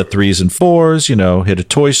of in the 3s and 4s, hit a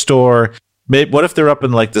toy store. Maybe, what if they're up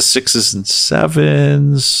in like the 6s and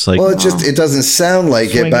 7s? Like, well, it doesn't sound like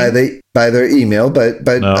swinging it by their email, but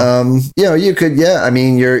no. You could, I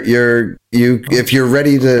mean, you if you're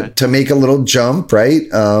ready to make a little jump, right?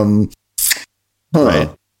 Right.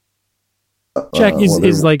 Jack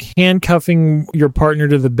is like handcuffing your partner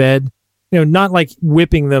to the bed, not like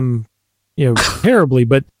whipping them, terribly,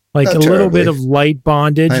 but like a little bit of light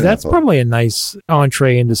bondage. That's probably a nice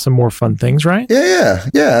entree into some more fun things, right? Yeah,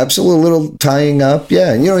 absolutely. A little tying up.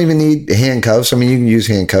 Yeah. And you don't even need handcuffs. I mean, you can use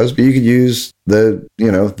handcuffs, but you could use the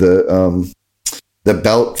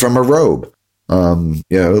belt from a robe. A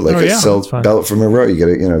silk belt from a robe. You get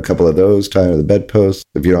a couple of those tied to the bedpost.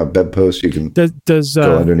 If you don't have bedposts, you can go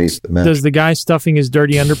underneath the mattress. Does the guy stuffing his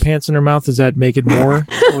dirty underpants in her mouth, does that make it more?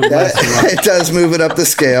 It does move it up the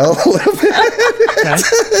scale a little bit.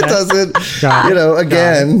 It doesn't,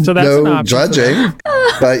 again, so no judging.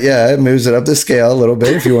 But yeah, it moves it up the scale a little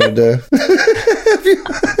bit if you wanted to.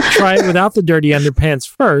 Try it without the dirty underpants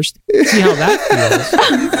first. See how that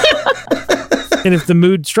feels. And if the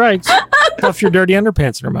mood strikes, stuff your dirty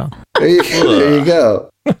underpants in her mouth. There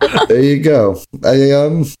you go.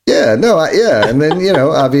 And then,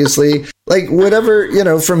 obviously, like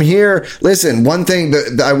whatever, from here, listen, one thing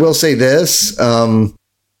that I will say this,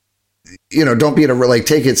 don't be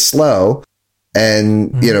take it slow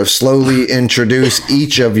and, slowly introduce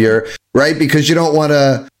each of your, right? Because you don't want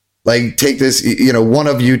to take this, one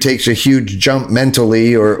of you takes a huge jump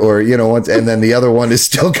mentally or, and then the other one is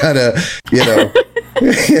still kind of,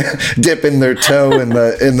 dipping their toe in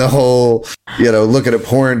the whole, look at a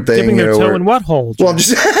porn thing. Dipping their toe in what hole? Well, I'm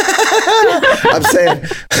just,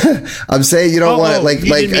 I'm saying you don't want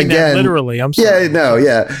it again. Literally, I'm sorry. Yeah, no,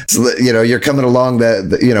 yeah. So, you're coming along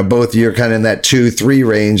that, both you're kind of in that 2-3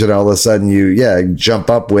 range, and all of a sudden you jump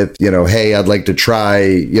up with, hey, I'd like to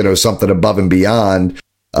try, something above and beyond.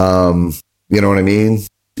 You know what I mean?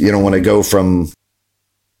 You don't want to go from,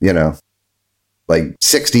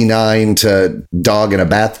 69 to dog in a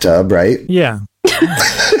bathtub, right? Yeah.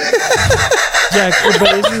 Jack, but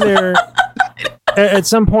isn't there at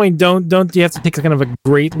some point don't you have to take kind of a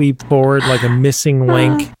great leap forward, like a missing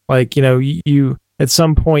link? You at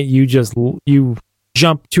some point you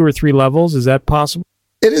jump 2 or 3 levels. Is that possible?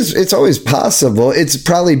 It is. It's always possible. It's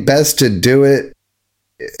probably best to do it.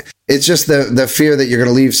 It's just the fear that you're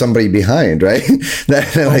going to leave somebody behind, right?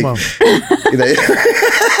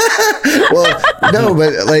 Well, no,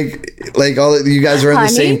 but all you guys are on the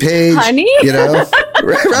same page, honey?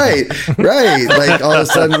 right. Like all of a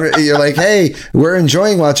sudden you're like, hey, we're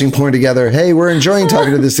enjoying watching porn together. Hey, we're enjoying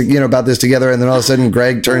talking to this, about this together. And then all of a sudden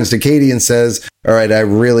Greg turns to Katie and says, all right, I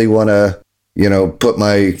really want to, put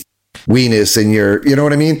my weenus in your, you know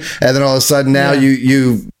what I mean? And then all of a sudden now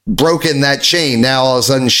you've broken that chain. Now all of a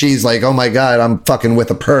sudden she's like, oh my God, I'm fucking with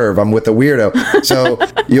a perv. I'm with a weirdo. So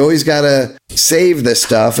you always got to save this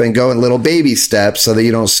stuff and go in little baby steps so that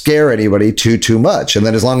you don't scare anybody too much. And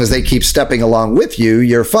then as long as they keep stepping along with you,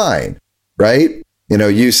 you're fine. Right?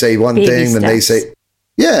 You say one baby thing, steps. then they say,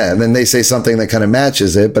 and then they say something that kind of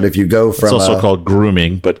matches it. But if you go from it's also called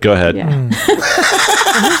grooming, but go ahead. Yeah.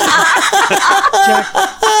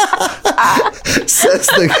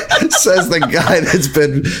 says the guy that's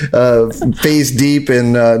been face deep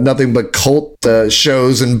in nothing but cult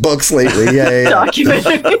shows and books lately. Yeah.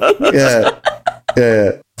 Documentary.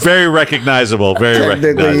 Yeah. Very recognizable. Very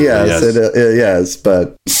recognizable. Yes. Yes,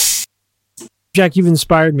 but Jack, you've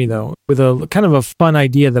inspired me though with a kind of a fun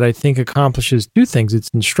idea that I think accomplishes 2 things. It's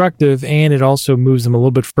instructive and it also moves them a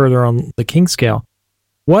little bit further on the king scale.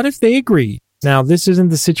 What if they agreed? Now, this isn't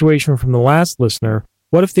the situation from the last listener.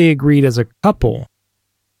 What if they agreed as a couple,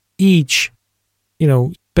 each,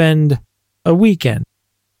 spend a weekend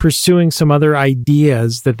pursuing some other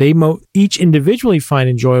ideas that they each individually find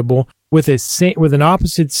enjoyable with an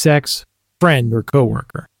opposite sex friend or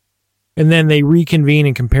coworker, and then they reconvene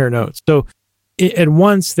and compare notes. So, at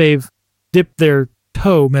once they've dipped their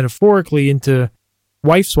toe metaphorically into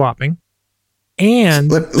wife swapping,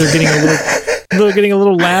 and they're getting a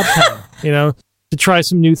little lab time. To try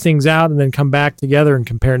some new things out and then come back together and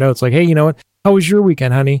compare notes. Like, hey, you know what? How was your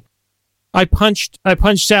weekend, honey? I punched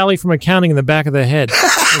Sally from accounting in the back of the head.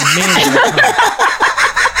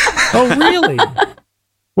 Oh, really?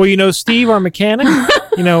 Well, Steve, our mechanic,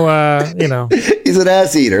 he's an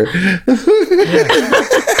ass eater.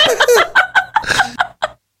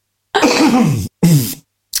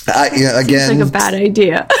 Again, seems like a bad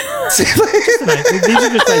idea. These are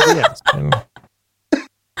just ideas.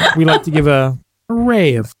 We like to give a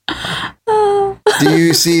array of. Do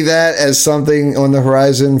you see that as something on the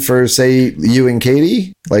horizon for, say, you and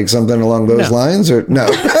Katie? Like something along those lines? Or no?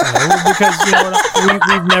 Because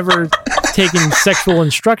we've never taken sexual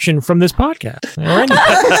instruction from this podcast.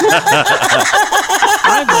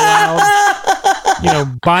 I've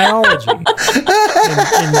allowed, biology and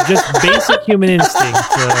just basic human instinct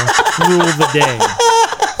to rule the day.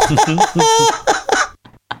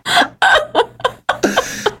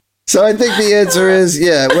 So I think the answer is,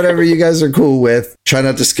 whatever you guys are cool with, try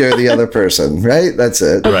not to scare the other person, right? That's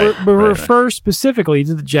it. But refer specifically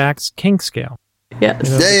to the Jack's kink scale. Yes.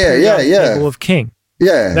 Table of king.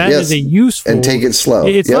 Yeah. That is a useful... And take it slow.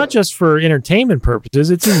 It's not just for entertainment purposes.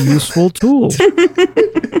 It's a useful tool.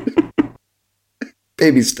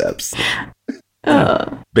 Baby steps.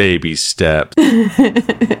 Baby steps.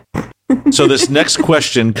 So this next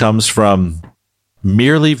question comes from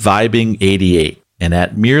Merely Vibing 88. And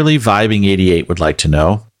at Merely Vibing 88 would like to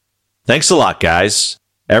know, thanks a lot, guys.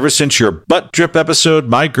 Ever since your butt drip episode,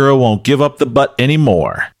 my girl won't give up the butt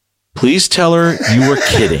anymore. Please tell her you were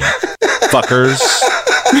kidding, fuckers.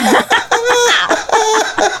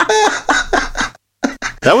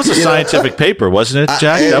 That was a scientific paper, wasn't it,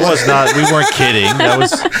 Jack? That was not. We weren't kidding. That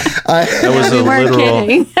was a literal.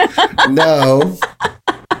 Kidding. No,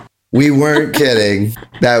 we weren't kidding.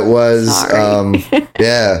 That was,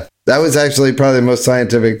 That was actually probably the most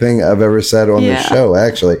scientific thing I've ever said on the show,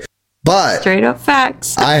 actually. But straight up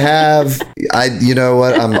facts. You know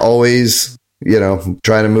what? I'm always,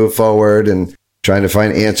 trying to move forward and trying to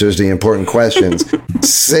find answers to the important questions.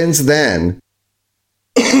 Since then,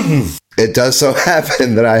 it does so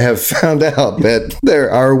happen that I have found out that there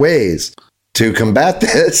are ways to combat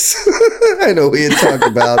this. I know we had talked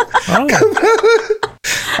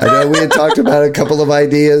about a couple of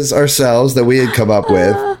ideas ourselves that we had come up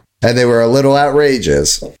with, and they were a little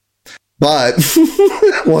outrageous. But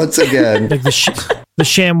once again, like the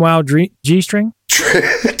ShamWow G-string.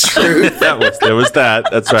 Truth. There was that.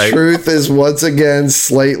 That's right. Truth is once again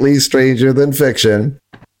slightly stranger than fiction,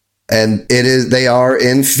 and they are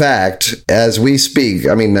in fact, as we speak.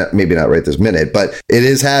 I mean, maybe not right this minute, but it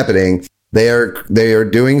is happening. They are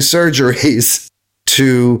doing surgeries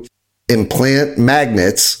to implant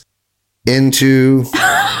magnets into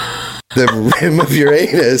the rim of your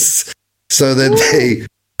anus so that they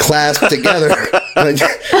clasp together. When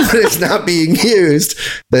it's not being used,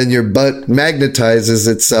 then your butt magnetizes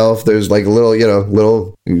itself. There's like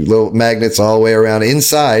little magnets all the way around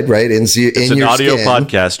inside, right? It's an audio skin.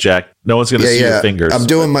 podcast, Jack. No one's going to see your fingers. I'm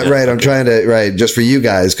doing I'm trying to just for you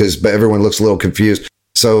guys because everyone looks a little confused.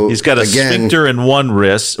 So he's got a sphincter in one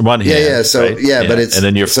hand. But it's and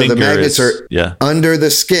then your so the magnets are under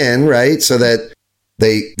the skin, right? So that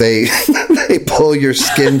they they pull your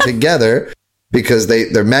skin together because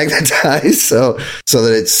they're magnetized, so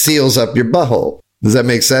that it seals up your butthole. Does that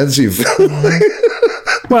make sense? And it's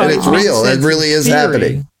real. It really is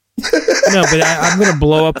happening. No, but I'm going to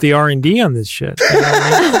blow up the R&D on this shit. You know what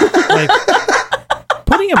I mean? Like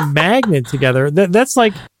putting a magnet together. That's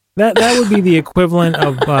like that would be the equivalent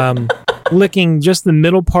of licking just the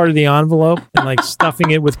middle part of the envelope and like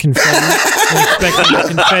stuffing it with confetti and expecting the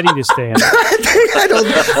confetti to stay in it.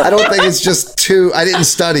 I don't think it's just too. I didn't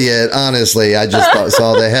study it honestly. I just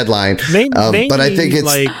saw the headline. But I think it's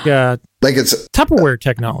like it's Tupperware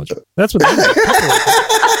technology. That's what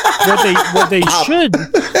they need.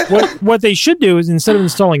 What they should do is instead of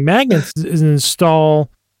installing magnets, is install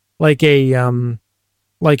like a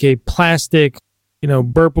plastic,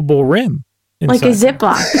 burpable rim. Inside. Like a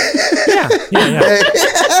Ziploc. Yeah.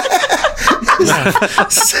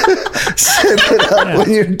 Sip it up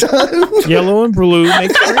when you're done. Yellow and blue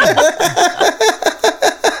makes green.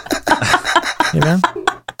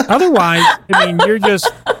 Otherwise, I mean,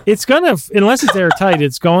 it's gonna, unless it's airtight,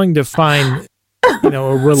 it's going to find, a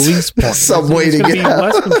release point. Some way to get out.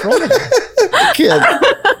 Less controllable. Can't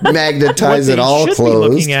magnetize it all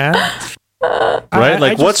closed. Looking at. Right?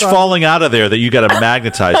 Like, what's falling out of there that you got to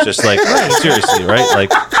magnetize? Just like, seriously, right? Like,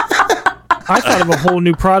 I thought of a whole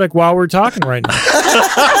new product while we're talking right now.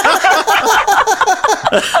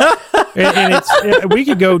 and we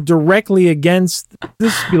could go directly against,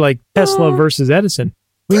 this would be like Tesla versus Edison.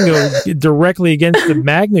 We can go directly against the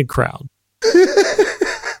magnet crowd.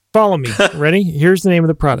 Follow me. Ready? Here's the name of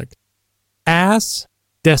the product. Ass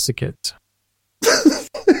Desiccate.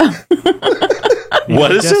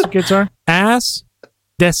 What is it? Desiccates are? Ass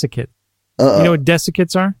Desiccate. You know what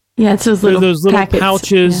desiccates are? Yeah, it's those little packets,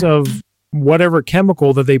 pouches of whatever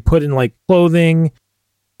chemical that they put in like clothing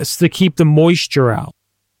to keep the moisture out.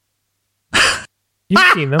 You've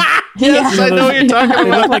seen them. Yes, I know what you're talking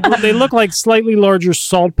about. They look like slightly larger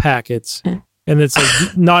salt packets, and it's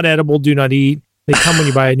like not edible, do not eat. They come when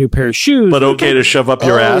you buy a new pair of shoes. But okay to shove up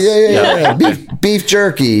your ass. Yeah. Beef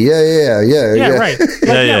jerky. Yeah. Right.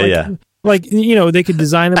 Yeah. Like, they could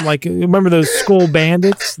design them like, remember those Skull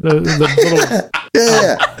Bandits? The little...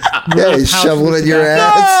 Yeah, shovel it in your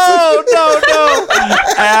ass. No.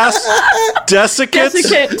 Ass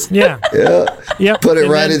desiccates? Yeah. Put it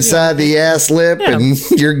right inside the ass lip and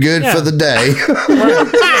you're good for the day.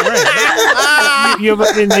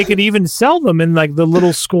 Right. And they could even sell them in like the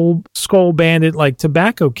little Skull Bandit like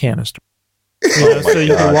tobacco canister. So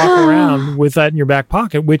you can walk around with that in your back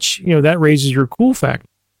pocket, which, that raises your cool factor.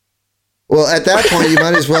 Well, at that point, you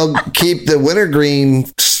might as well keep the wintergreen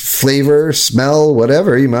flavor, smell,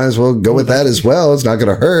 whatever. You might as well go with that as well. It's not going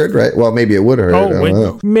to hurt, right? Well, maybe it would hurt.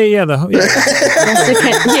 Desiccant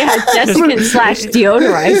 /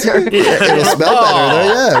 deodorizer. It'll smell better, though.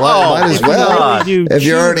 Yeah, might as well. If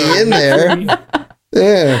you're already in there.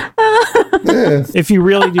 Yeah. If you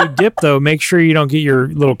really do dip, though, make sure you don't get your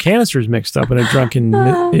little canisters mixed up in a drunken,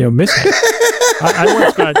 mishap.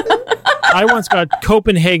 I once got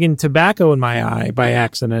Copenhagen tobacco in my eye by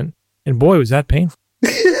accident, and boy, was that painful.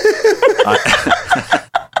 Boy,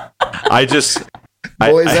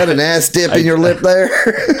 is that an ass dip in your lip there?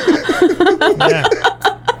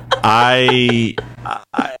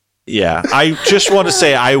 Yeah. I just want to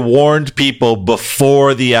say I warned people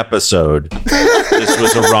before the episode. This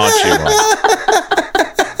was a raunchy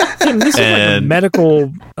one. this is like a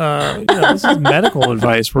medical, this is medical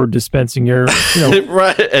advice we're dispensing here.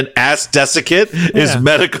 Right? An ass desiccant is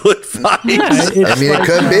medical advice. Yeah, it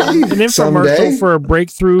could be an infomercial someday for a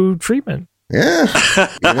breakthrough treatment. Yeah,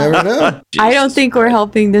 you never know. I don't think we're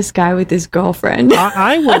helping this guy with his girlfriend.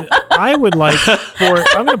 I would like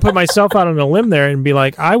I'm going to put myself out on a limb there and be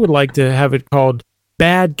like, I would like to have it called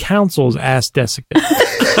Bad Counsel's Ass Desiccant.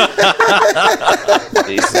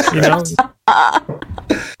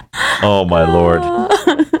 Oh my Lord.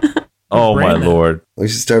 Oh my Lord. We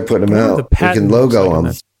should start putting them out. We can logo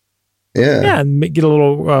them. Yeah, and get a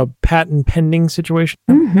little patent pending situation.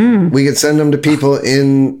 Mm-hmm. We could send them to people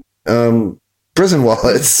in prison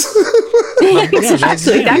wallets.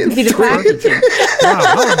 Exactly. That could be the packaging. Wow,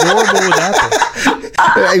 how adorable would that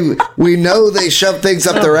be? We know they shove things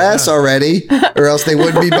up their ass already, or else they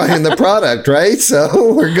wouldn't be buying the product, right?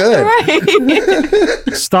 So we're good.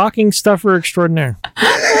 Right. Stocking stuffer extraordinaire.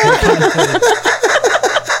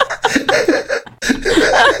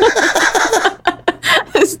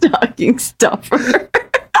 Stocking stuffer.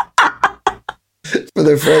 For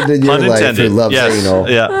the friend in your life who loves anal.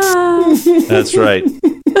 Yeah, that's right.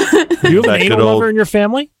 You have an anal lover in your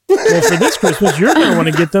family? Well, for this Christmas, you're going to want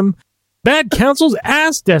to get them Bad Counsel's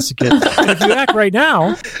Ass Desiccant. And if you act right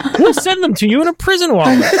now, we'll send them to you in a prison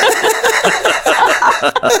wallet.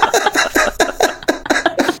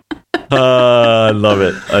 I love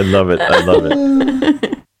it. I love it. I love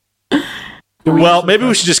it. Well, maybe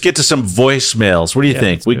we should just get to some voicemails. What do you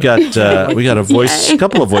think? We got a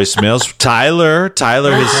couple of voicemails. Tyler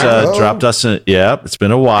has dropped us. It's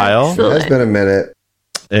been a while. It has been a minute.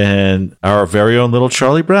 And our very own little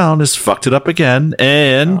Charlie Brown has fucked it up again.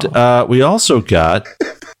 And we also got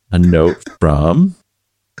a note from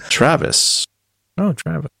Travis. Oh,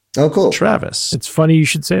 Travis. Oh, cool. Travis. It's funny you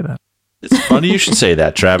should say that. It's funny you should say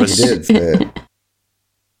that, Travis. He did say it.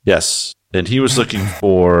 Yes. And he was looking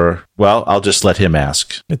for, well, I'll just let him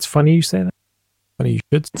ask. It's funny you say that. Funny you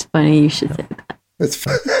should. It's funny you should say that. It's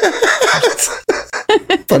funny.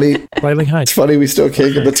 Funny. Slightly high. It's funny we still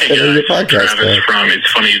can't get the 10 of your podcast. Travis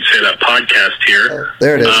It's Funny You'd Say That podcast here.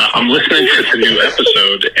 There it is. I'm listening to the new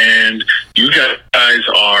episode, and you guys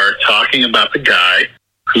are talking about the guy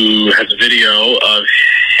who has video of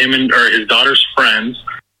him or his daughter's friends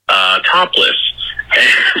topless.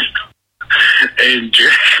 And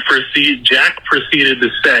Jack proceeded to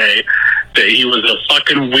say that he was a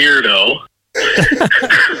fucking weirdo.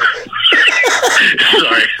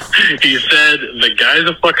 Sorry. He said the guy's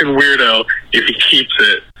a fucking weirdo if he keeps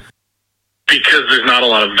it because there's not a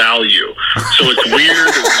lot of value. So it's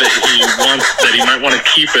weird that he might want to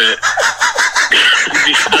keep it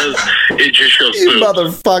because it just shows you boobs.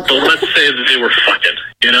 Motherfucker. So let's say that they were fucking.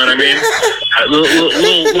 You know what I mean? A little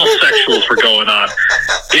sexuals were going on.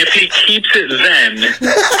 If he keeps it then, is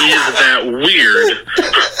that weird?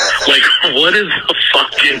 Like, what is the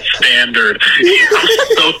fucking standard?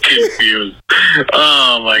 I'm so confused.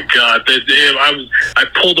 Oh, my God. I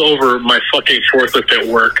pulled over my fucking forklift at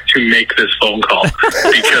work to make this phone call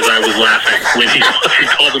because I was laughing when he fucking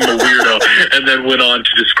called him a weirdo and then went on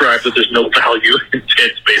to describe that there's no value in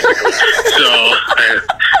tits, basically. So,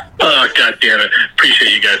 God damn it.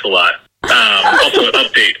 Appreciate you guys a lot. Also, an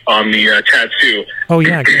update on the tattoo. Oh,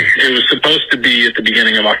 yeah. It was supposed to be at the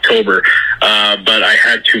beginning of October, but I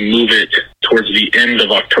had to move it towards the end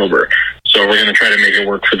of October. So we're going to try to make it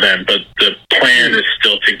work for them. But the plan is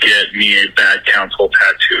still to get me a Bad Counsel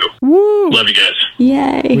tattoo. Woo! Love you guys.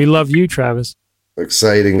 Yay. We love you, Travis.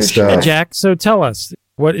 Exciting stuff. Jack, so tell us,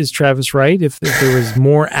 what is Travis right? If there was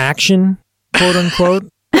more action, quote unquote,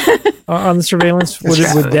 on the surveillance,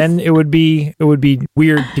 it would be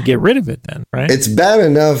weird to get rid of it then, right? It's bad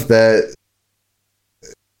enough that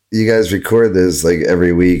you guys record this like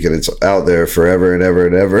every week and it's out there forever and ever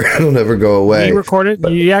and ever. It'll never go away. You record it?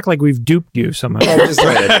 You act like we've duped you somehow.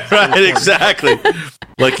 Right, exactly.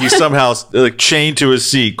 Like he's somehow chained to his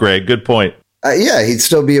seat, Greg. Good point. Yeah, he'd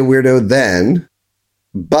still be a weirdo then,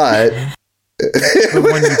 but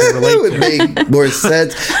it would make more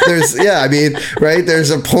sense. There's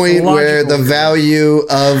a point where the value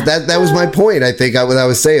of that was my point. I think what I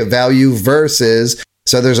was saying, value versus.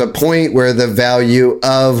 So there's a point where the value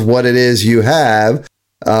of what it is you have,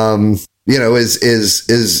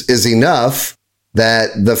 is enough that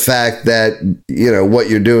the fact that, what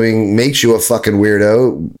you're doing makes you a fucking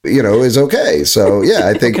weirdo, is okay. So, yeah,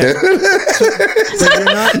 I think that.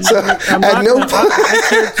 I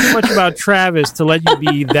care too much about Travis to let you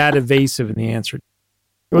be that evasive in the answer.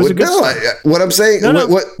 It was a good start. What I'm saying. No.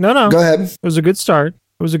 Go ahead. It was a good start.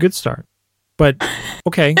 But,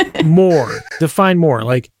 okay, define more.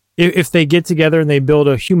 Like, if they get together and they build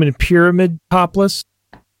a human pyramid topless,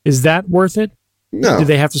 Is that worth it? No. Do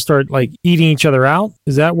they have to start like eating each other out?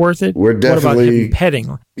 Is that worth it? We're definitely. What about heavy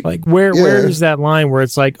petting? Like where is that line where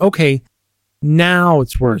it's like, okay, now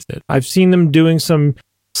it's worth it? I've seen them doing some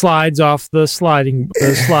slides off the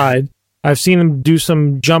slide. I've seen them do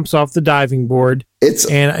some jumps off the diving board.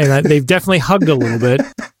 And they've definitely hugged a little bit,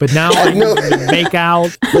 but now they make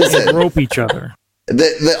out and rope each other.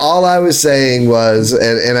 All I was saying was,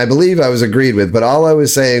 and I believe I was agreed with, but all I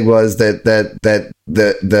was saying was that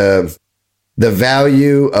the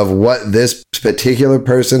value of what this particular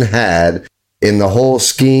person had in the whole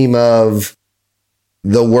scheme of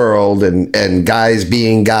the world and guys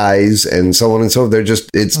being guys and so on and so forth,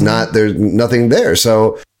 there's nothing there.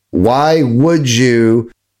 So why would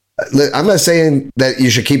you? I'm not saying that you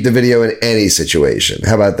should keep the video in any situation.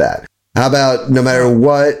 How about that? How about no matter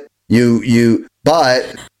what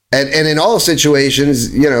but in all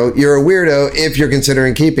situations, you're a weirdo if you're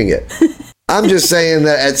considering keeping it. I'm just saying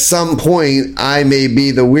that at some point I may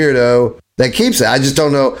be the weirdo that keeps it. I just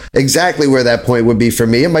don't know exactly where that point would be for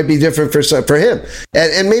me. It might be different for him.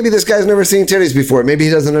 And maybe this guy's never seen titties before. Maybe he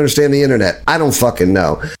doesn't understand the internet. I don't fucking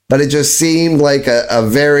know. But it just seemed like a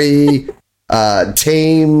very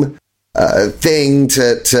tame thing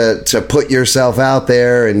to put yourself out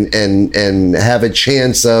there and have a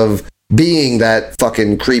chance of being that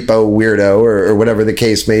fucking creepo weirdo or whatever the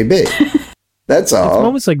case may be. That's all. It's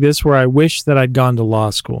moments like this where I wish that I'd gone to law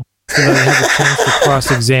school so that I'd have a chance to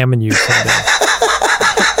cross-examine you someday.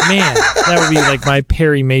 Man, that would be like my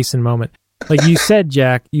Perry Mason moment. Like you said,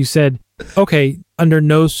 Jack, okay, under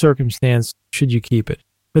no circumstance should you keep it.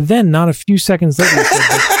 But then not a few seconds later, you said,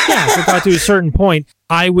 if it got to a certain point,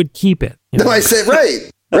 I would keep it. No, I said, right.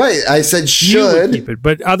 I said should. You would keep it,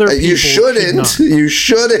 but other people you shouldn't. You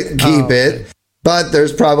shouldn't keep it. But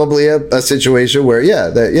there's probably a situation where,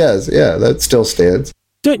 that still stands.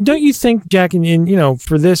 Don't you think, Jack, and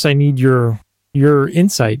for this, I need your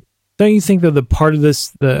insight. Don't you think that the part of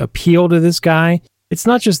this, the appeal to this guy, it's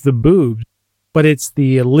not just the boobs, but it's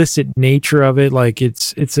the illicit nature of it. Like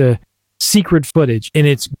it's a secret footage, and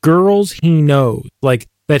it's girls he knows, like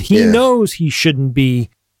that he knows he shouldn't be,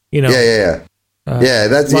 that's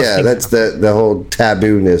the whole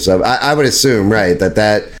taboo-ness of. I would assume, right,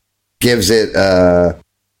 that gives it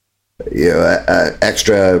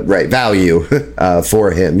extra value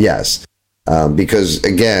for him, yes, because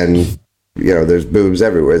again, there's boobs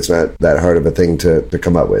everywhere. It's not that hard of a thing to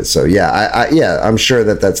come up with. So I'm sure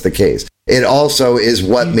that's the case. It also is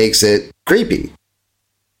what makes it creepy,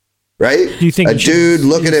 right? Do you think a dude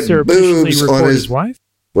looking at boobs on his wife?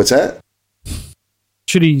 What's that?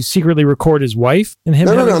 Should he secretly record his wife and him?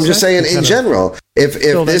 No. I'm just saying in general. If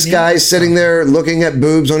this guy's sitting there looking at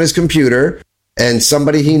boobs on his computer and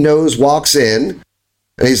somebody he knows walks in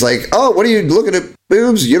and he's like, "Oh, what are you looking at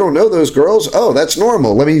boobs? You don't know those girls? Oh, that's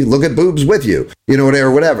normal. Let me look at boobs with you."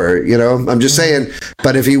 Or whatever. I'm just saying.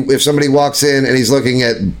 But if somebody walks in and he's looking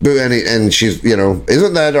at and she's,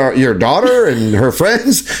 isn't that your daughter and her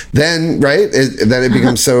friends? Then then it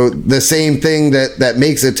becomes so the same thing that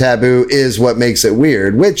makes it taboo is what makes it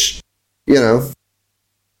weird. Which,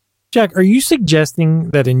 Jack, are you suggesting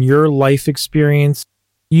that in your life experience,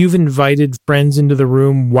 you've invited friends into the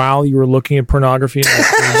room while you were looking at pornography?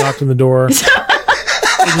 Like you knocked on the door and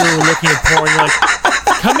you were looking at porn. You're like,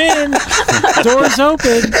 "Come in, door's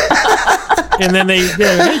open." And then "Hey,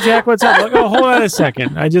 Jack, what's up?" Like, "Oh, hold on a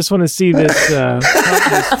second. I just want to see this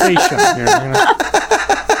face shot here."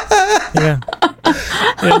 Yeah.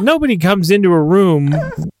 Nobody comes into a room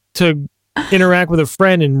to interact with a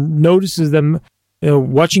friend and notices them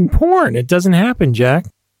watching porn. It doesn't happen, Jack.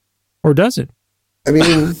 Or does it? I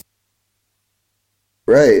mean,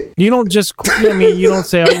 right. You don't just, you don't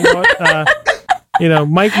say, "Oh, you know what?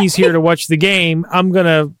 Mikey's here to watch the game. I'm going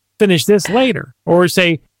to finish this later." Or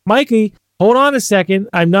say, "Mikey, hold on a second.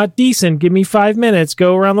 I'm not decent. Give me 5 minutes.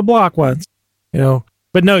 Go around the block once."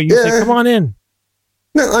 But no, you say, "Come on in."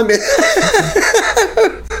 No, I mean,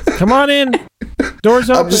 "Come on in. Door's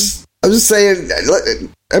open." I'm just saying,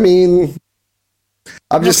 I mean,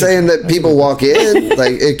 I'm just saying that people walk in,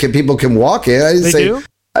 people can walk in. I didn't do?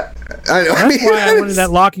 That's why I wanted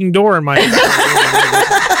that locking door in my. This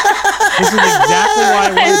is exactly why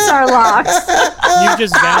I wanted. It's our locks. You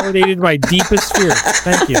just validated my deepest fear.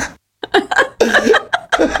 Thank you,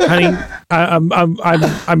 honey.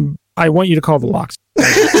 I want you to call the locks.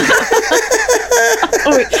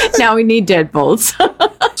 Now we need deadbolts.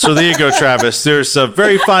 So there you go, Travis. There's a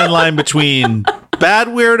very fine line between bad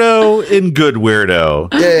weirdo and good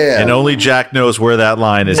weirdo. Yeah. And only Jack knows where that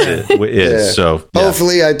line is. Yeah. So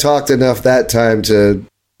hopefully I talked enough that time to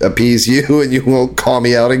appease you and you won't call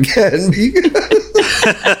me out again.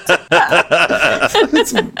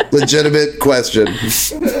 It's a legitimate question.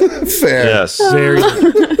 Fair. Yes. Very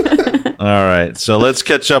All right. So let's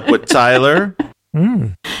catch up with Tyler.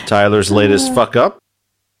 Tyler's latest fuck up.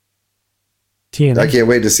 TNA. I can't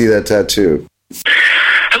wait to see that tattoo.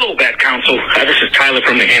 Hello, Bad Council. This is Tyler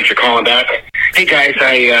from New Hampshire calling back. Hey, guys.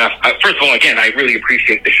 I first of all, again, I really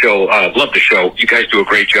appreciate the show. Love the show. You guys do a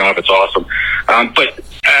great job. It's awesome. But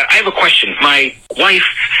I have a question. My wife,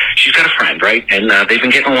 she's got a friend, right? And they've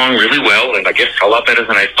been getting along really well, and I guess a lot better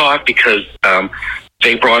than I thought because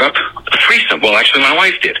they brought up a threesome. Well, actually, my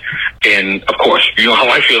wife did. And, of course, you know how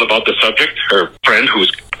I feel about the subject. Her friend, who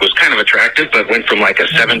was kind of attractive, but went from like a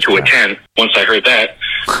 7 to a 10 once I heard that.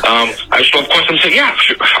 I'm saying, yeah,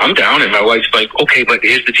 sure, I'm down. And my wife's like, okay, but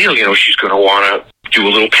here's the deal. You know, she's going to want to do a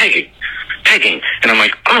little pegging. And I'm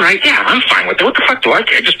like, all right, yeah, I'm fine with it. What the fuck do I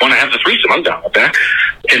care? I just want to have the threesome. I'm down with that.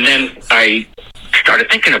 And then I started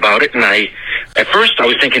thinking about it, and at first I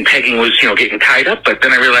was thinking pegging was, you know, getting tied up, but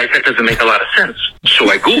then I realized that doesn't make a lot of sense. So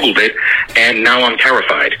I Googled it, and now I'm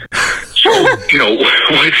terrified. So, you know,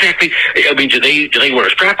 what exactly, I mean, do they wear a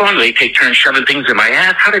strap-on? Do they take turns shoving things in my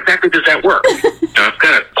ass? How exactly does that work? Now, I've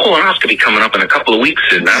got a colonoscopy coming up in a couple of weeks,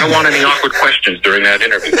 and I don't want any awkward questions during that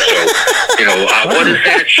interview. So, you know, what is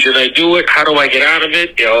that? Should I do it? How do I get out of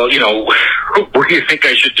it? You know, what do you think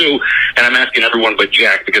I should do? And I'm asking everyone but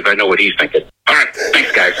Jack because I know what he's thinking. All right,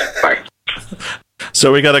 thanks, guys. Bye.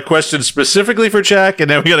 So we got a question specifically for Jack, and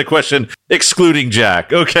then we got a question excluding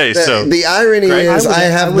Jack. Okay, so the irony is I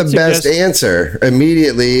have the best answer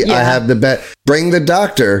immediately. Yeah. I have the best. Bring the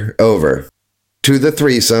doctor over to the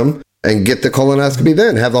threesome and get the colonoscopy.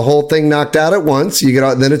 Then have the whole thing knocked out at once. You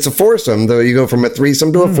get then it's a foursome. Though you go from a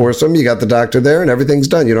threesome to a foursome. You got the doctor there, and everything's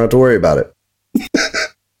done. You don't have to worry about it.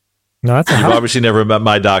 No, you've obviously never met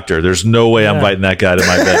my doctor. There's no way I'm inviting that guy to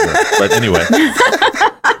my bedroom. But anyway.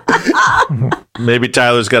 Maybe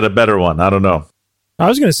Tyler's got a better one. I don't know. I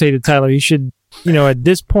was going to say to Tyler, he should, you know, at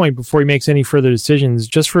this point, before he makes any further decisions,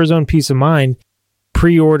 just for his own peace of mind,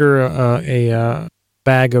 pre-order a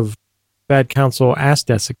bag of Bad Council ass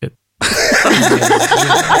desiccant.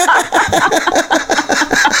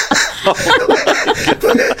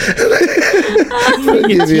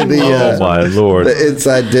 Give you oh my lord! The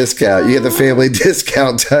inside discount. You get the family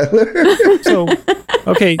discount, Tyler.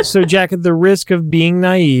 So Jack, at the risk of being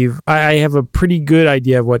naive, I have a pretty good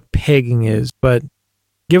idea of what pegging is, but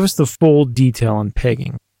give us the full detail on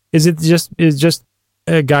pegging. Is just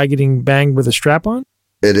a guy getting banged with a strap on?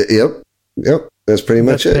 Yep. That's pretty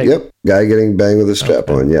much it. Pegging. Yep, guy getting banged with a strap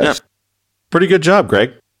on. Yes. Yeah. Pretty good job,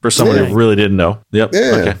 Greg. For someone who really didn't know. Yep. Yeah.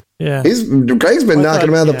 Okay. Yeah. Greg's been knocking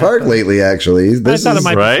him out of the park lately, actually. I thought it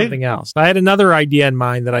might be something else. I had another idea in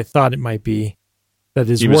mind that I thought it might be.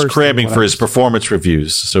 He was cramming for his performance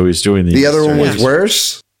reviews, so he's doing the other one was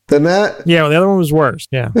worse than that? Yeah, well, the other one was worse,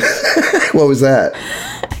 yeah. What was that?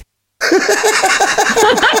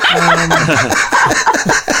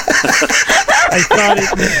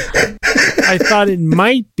 I thought it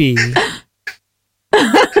might be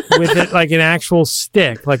with it like an actual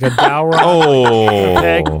stick, like a dowel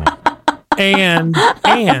peg, and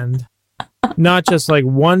not just like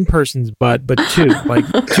one person's butt, but two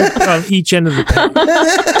on each end of the peg.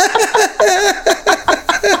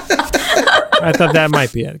 I thought that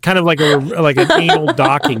might be it. Kind of like an anal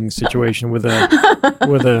docking situation with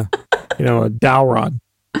a a dowel rod.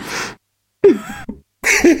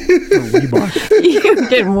 You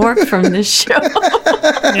get more from this show.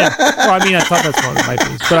 Yeah. Well, I mean, I thought that's what it might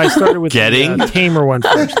be, but I started with the tamer one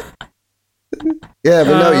first. Yeah,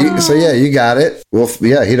 but no. You got it. Well,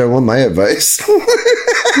 yeah, he don't want my advice. Well,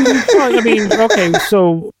 I mean, okay.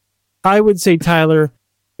 So I would say, Tyler,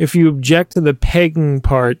 if you object to the pegging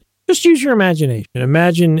part, just use your imagination.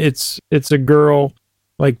 Imagine it's a girl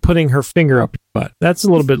like putting her finger up your butt. That's a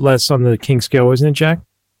little bit less on the king scale, isn't it, Jack?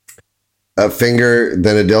 A finger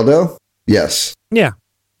than a dildo? Yes. Yeah.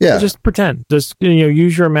 Yeah. So just pretend. Just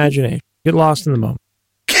use your imagination. Get lost in the moment.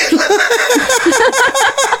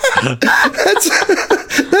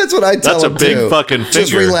 That's what I tell him. That's a big fucking finger.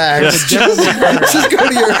 Just relax. Yeah. Just go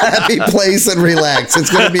to your happy place and relax. It's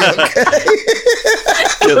going to be okay.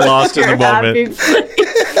 Get lost in the moment.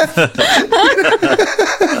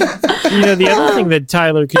 The other thing that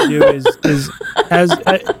Tyler could do is as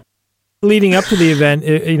leading up to the event,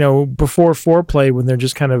 before foreplay, when they're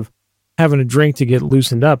just kind of having a drink to get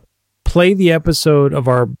loosened up, play the episode of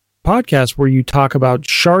our podcast where you talk about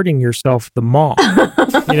sharding yourself at the mall.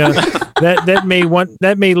 That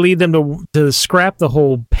may lead them to scrap the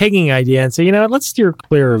whole pegging idea and say, let's steer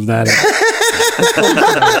clear of that.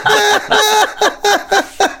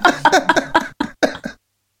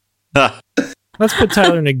 Let's put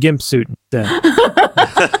Tyler in a gimp suit instead.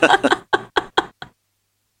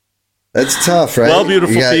 That's tough, right? Well,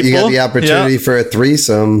 beautiful people. You got the opportunity for a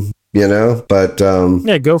threesome, but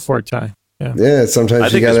yeah, go for it, Ty. Yeah, sometimes I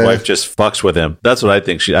think his wife just fucks with him. That's what I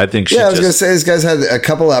think. I was going to say this guy's had a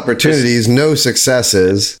couple opportunities, no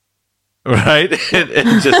successes. Right?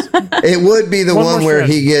 It would be the one where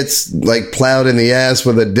he gets like plowed in the ass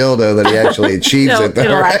with a dildo that he actually achieves it. Though,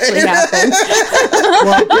 it'll right? actually happen.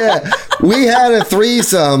 Well, yeah, we had a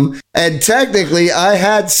threesome, and technically, I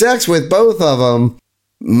had sex with both of them.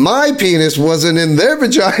 My penis wasn't in their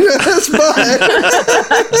vaginas, but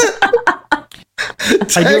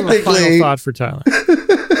I do have a final thought for Tyler.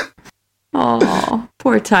 Oh,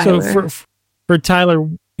 poor Tyler. So for Tyler,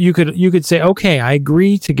 you could say, okay, I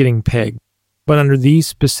agree to getting pegged, but under these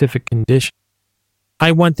specific conditions.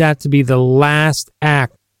 I want that to be the last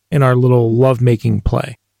act in our little lovemaking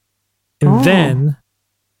play. And then,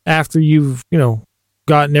 after you've,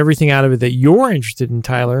 gotten everything out of it that you're interested in,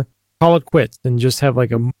 Tyler, call it quits and just have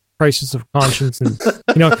like a crisis of conscience. And,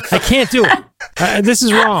 I can't do it. This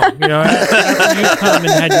is wrong. After you come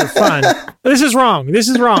and had your fun. This is wrong.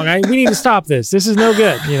 We need to stop this. This is no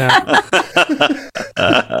good.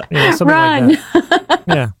 Something Run. like that.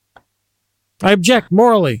 Yeah. I object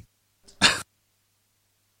morally.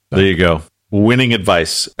 There you go. Winning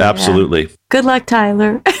advice. Absolutely. Yeah. Good luck,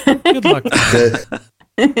 Tyler. Good luck.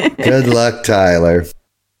 Good luck, Tyler.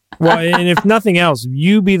 Well, and if nothing else,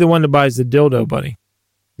 you be the one that buys the dildo, buddy.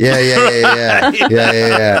 Yeah.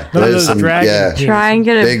 There's some Try and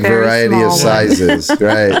get a big variety of sizes.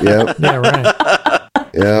 Right. Yep. Yeah. Right.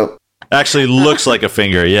 Yep. Actually looks like a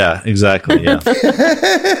finger. Yeah, exactly. Yeah.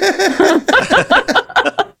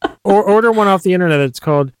 Or order one off the internet that's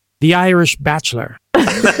called The Irish Bachelor.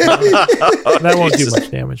 That won't do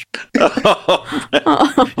much damage.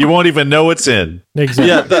 You won't even know it's in. Exactly.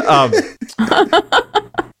 Yeah.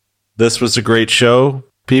 This was a great show,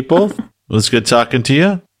 people. It was good talking to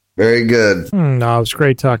you. Very good. No, it was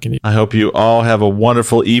great talking to you. I hope you all have a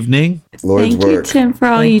wonderful evening. Lord's Thank work. you, Tim, for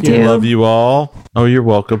all you do. Love you all. Oh, you're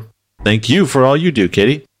welcome. Thank you for all you do,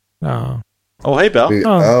 Katie. Oh, hey, Belle.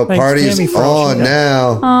 Oh, thanks, party's Tammy, for on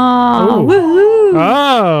now. Oh, Ooh. woohoo.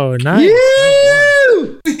 Oh, nice.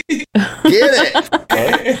 Get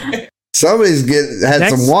it. Somebody's had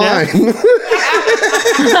Next some wine.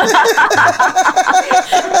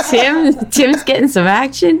 Tim's getting some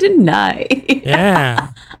action tonight. Yeah.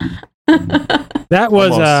 That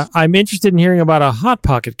was, I'm interested in hearing about a Hot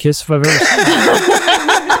Pocket kiss if I've ever seen it.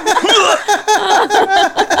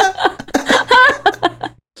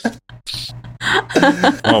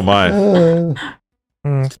 Oh, my.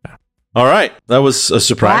 All right. That was a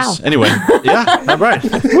surprise. Wow. Anyway. Yeah. All right.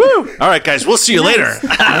 Woo. All right, guys. We'll see you later.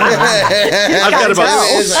 I've got about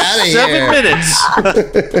 7 minutes.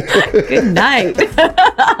 Good night.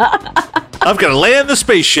 I've got to land the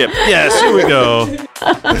spaceship. Yes, here we go.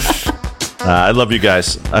 I love you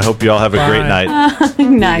guys. I hope you all have a great night.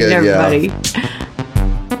 Night, Good, everybody.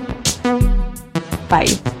 Bye.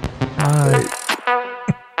 Bye.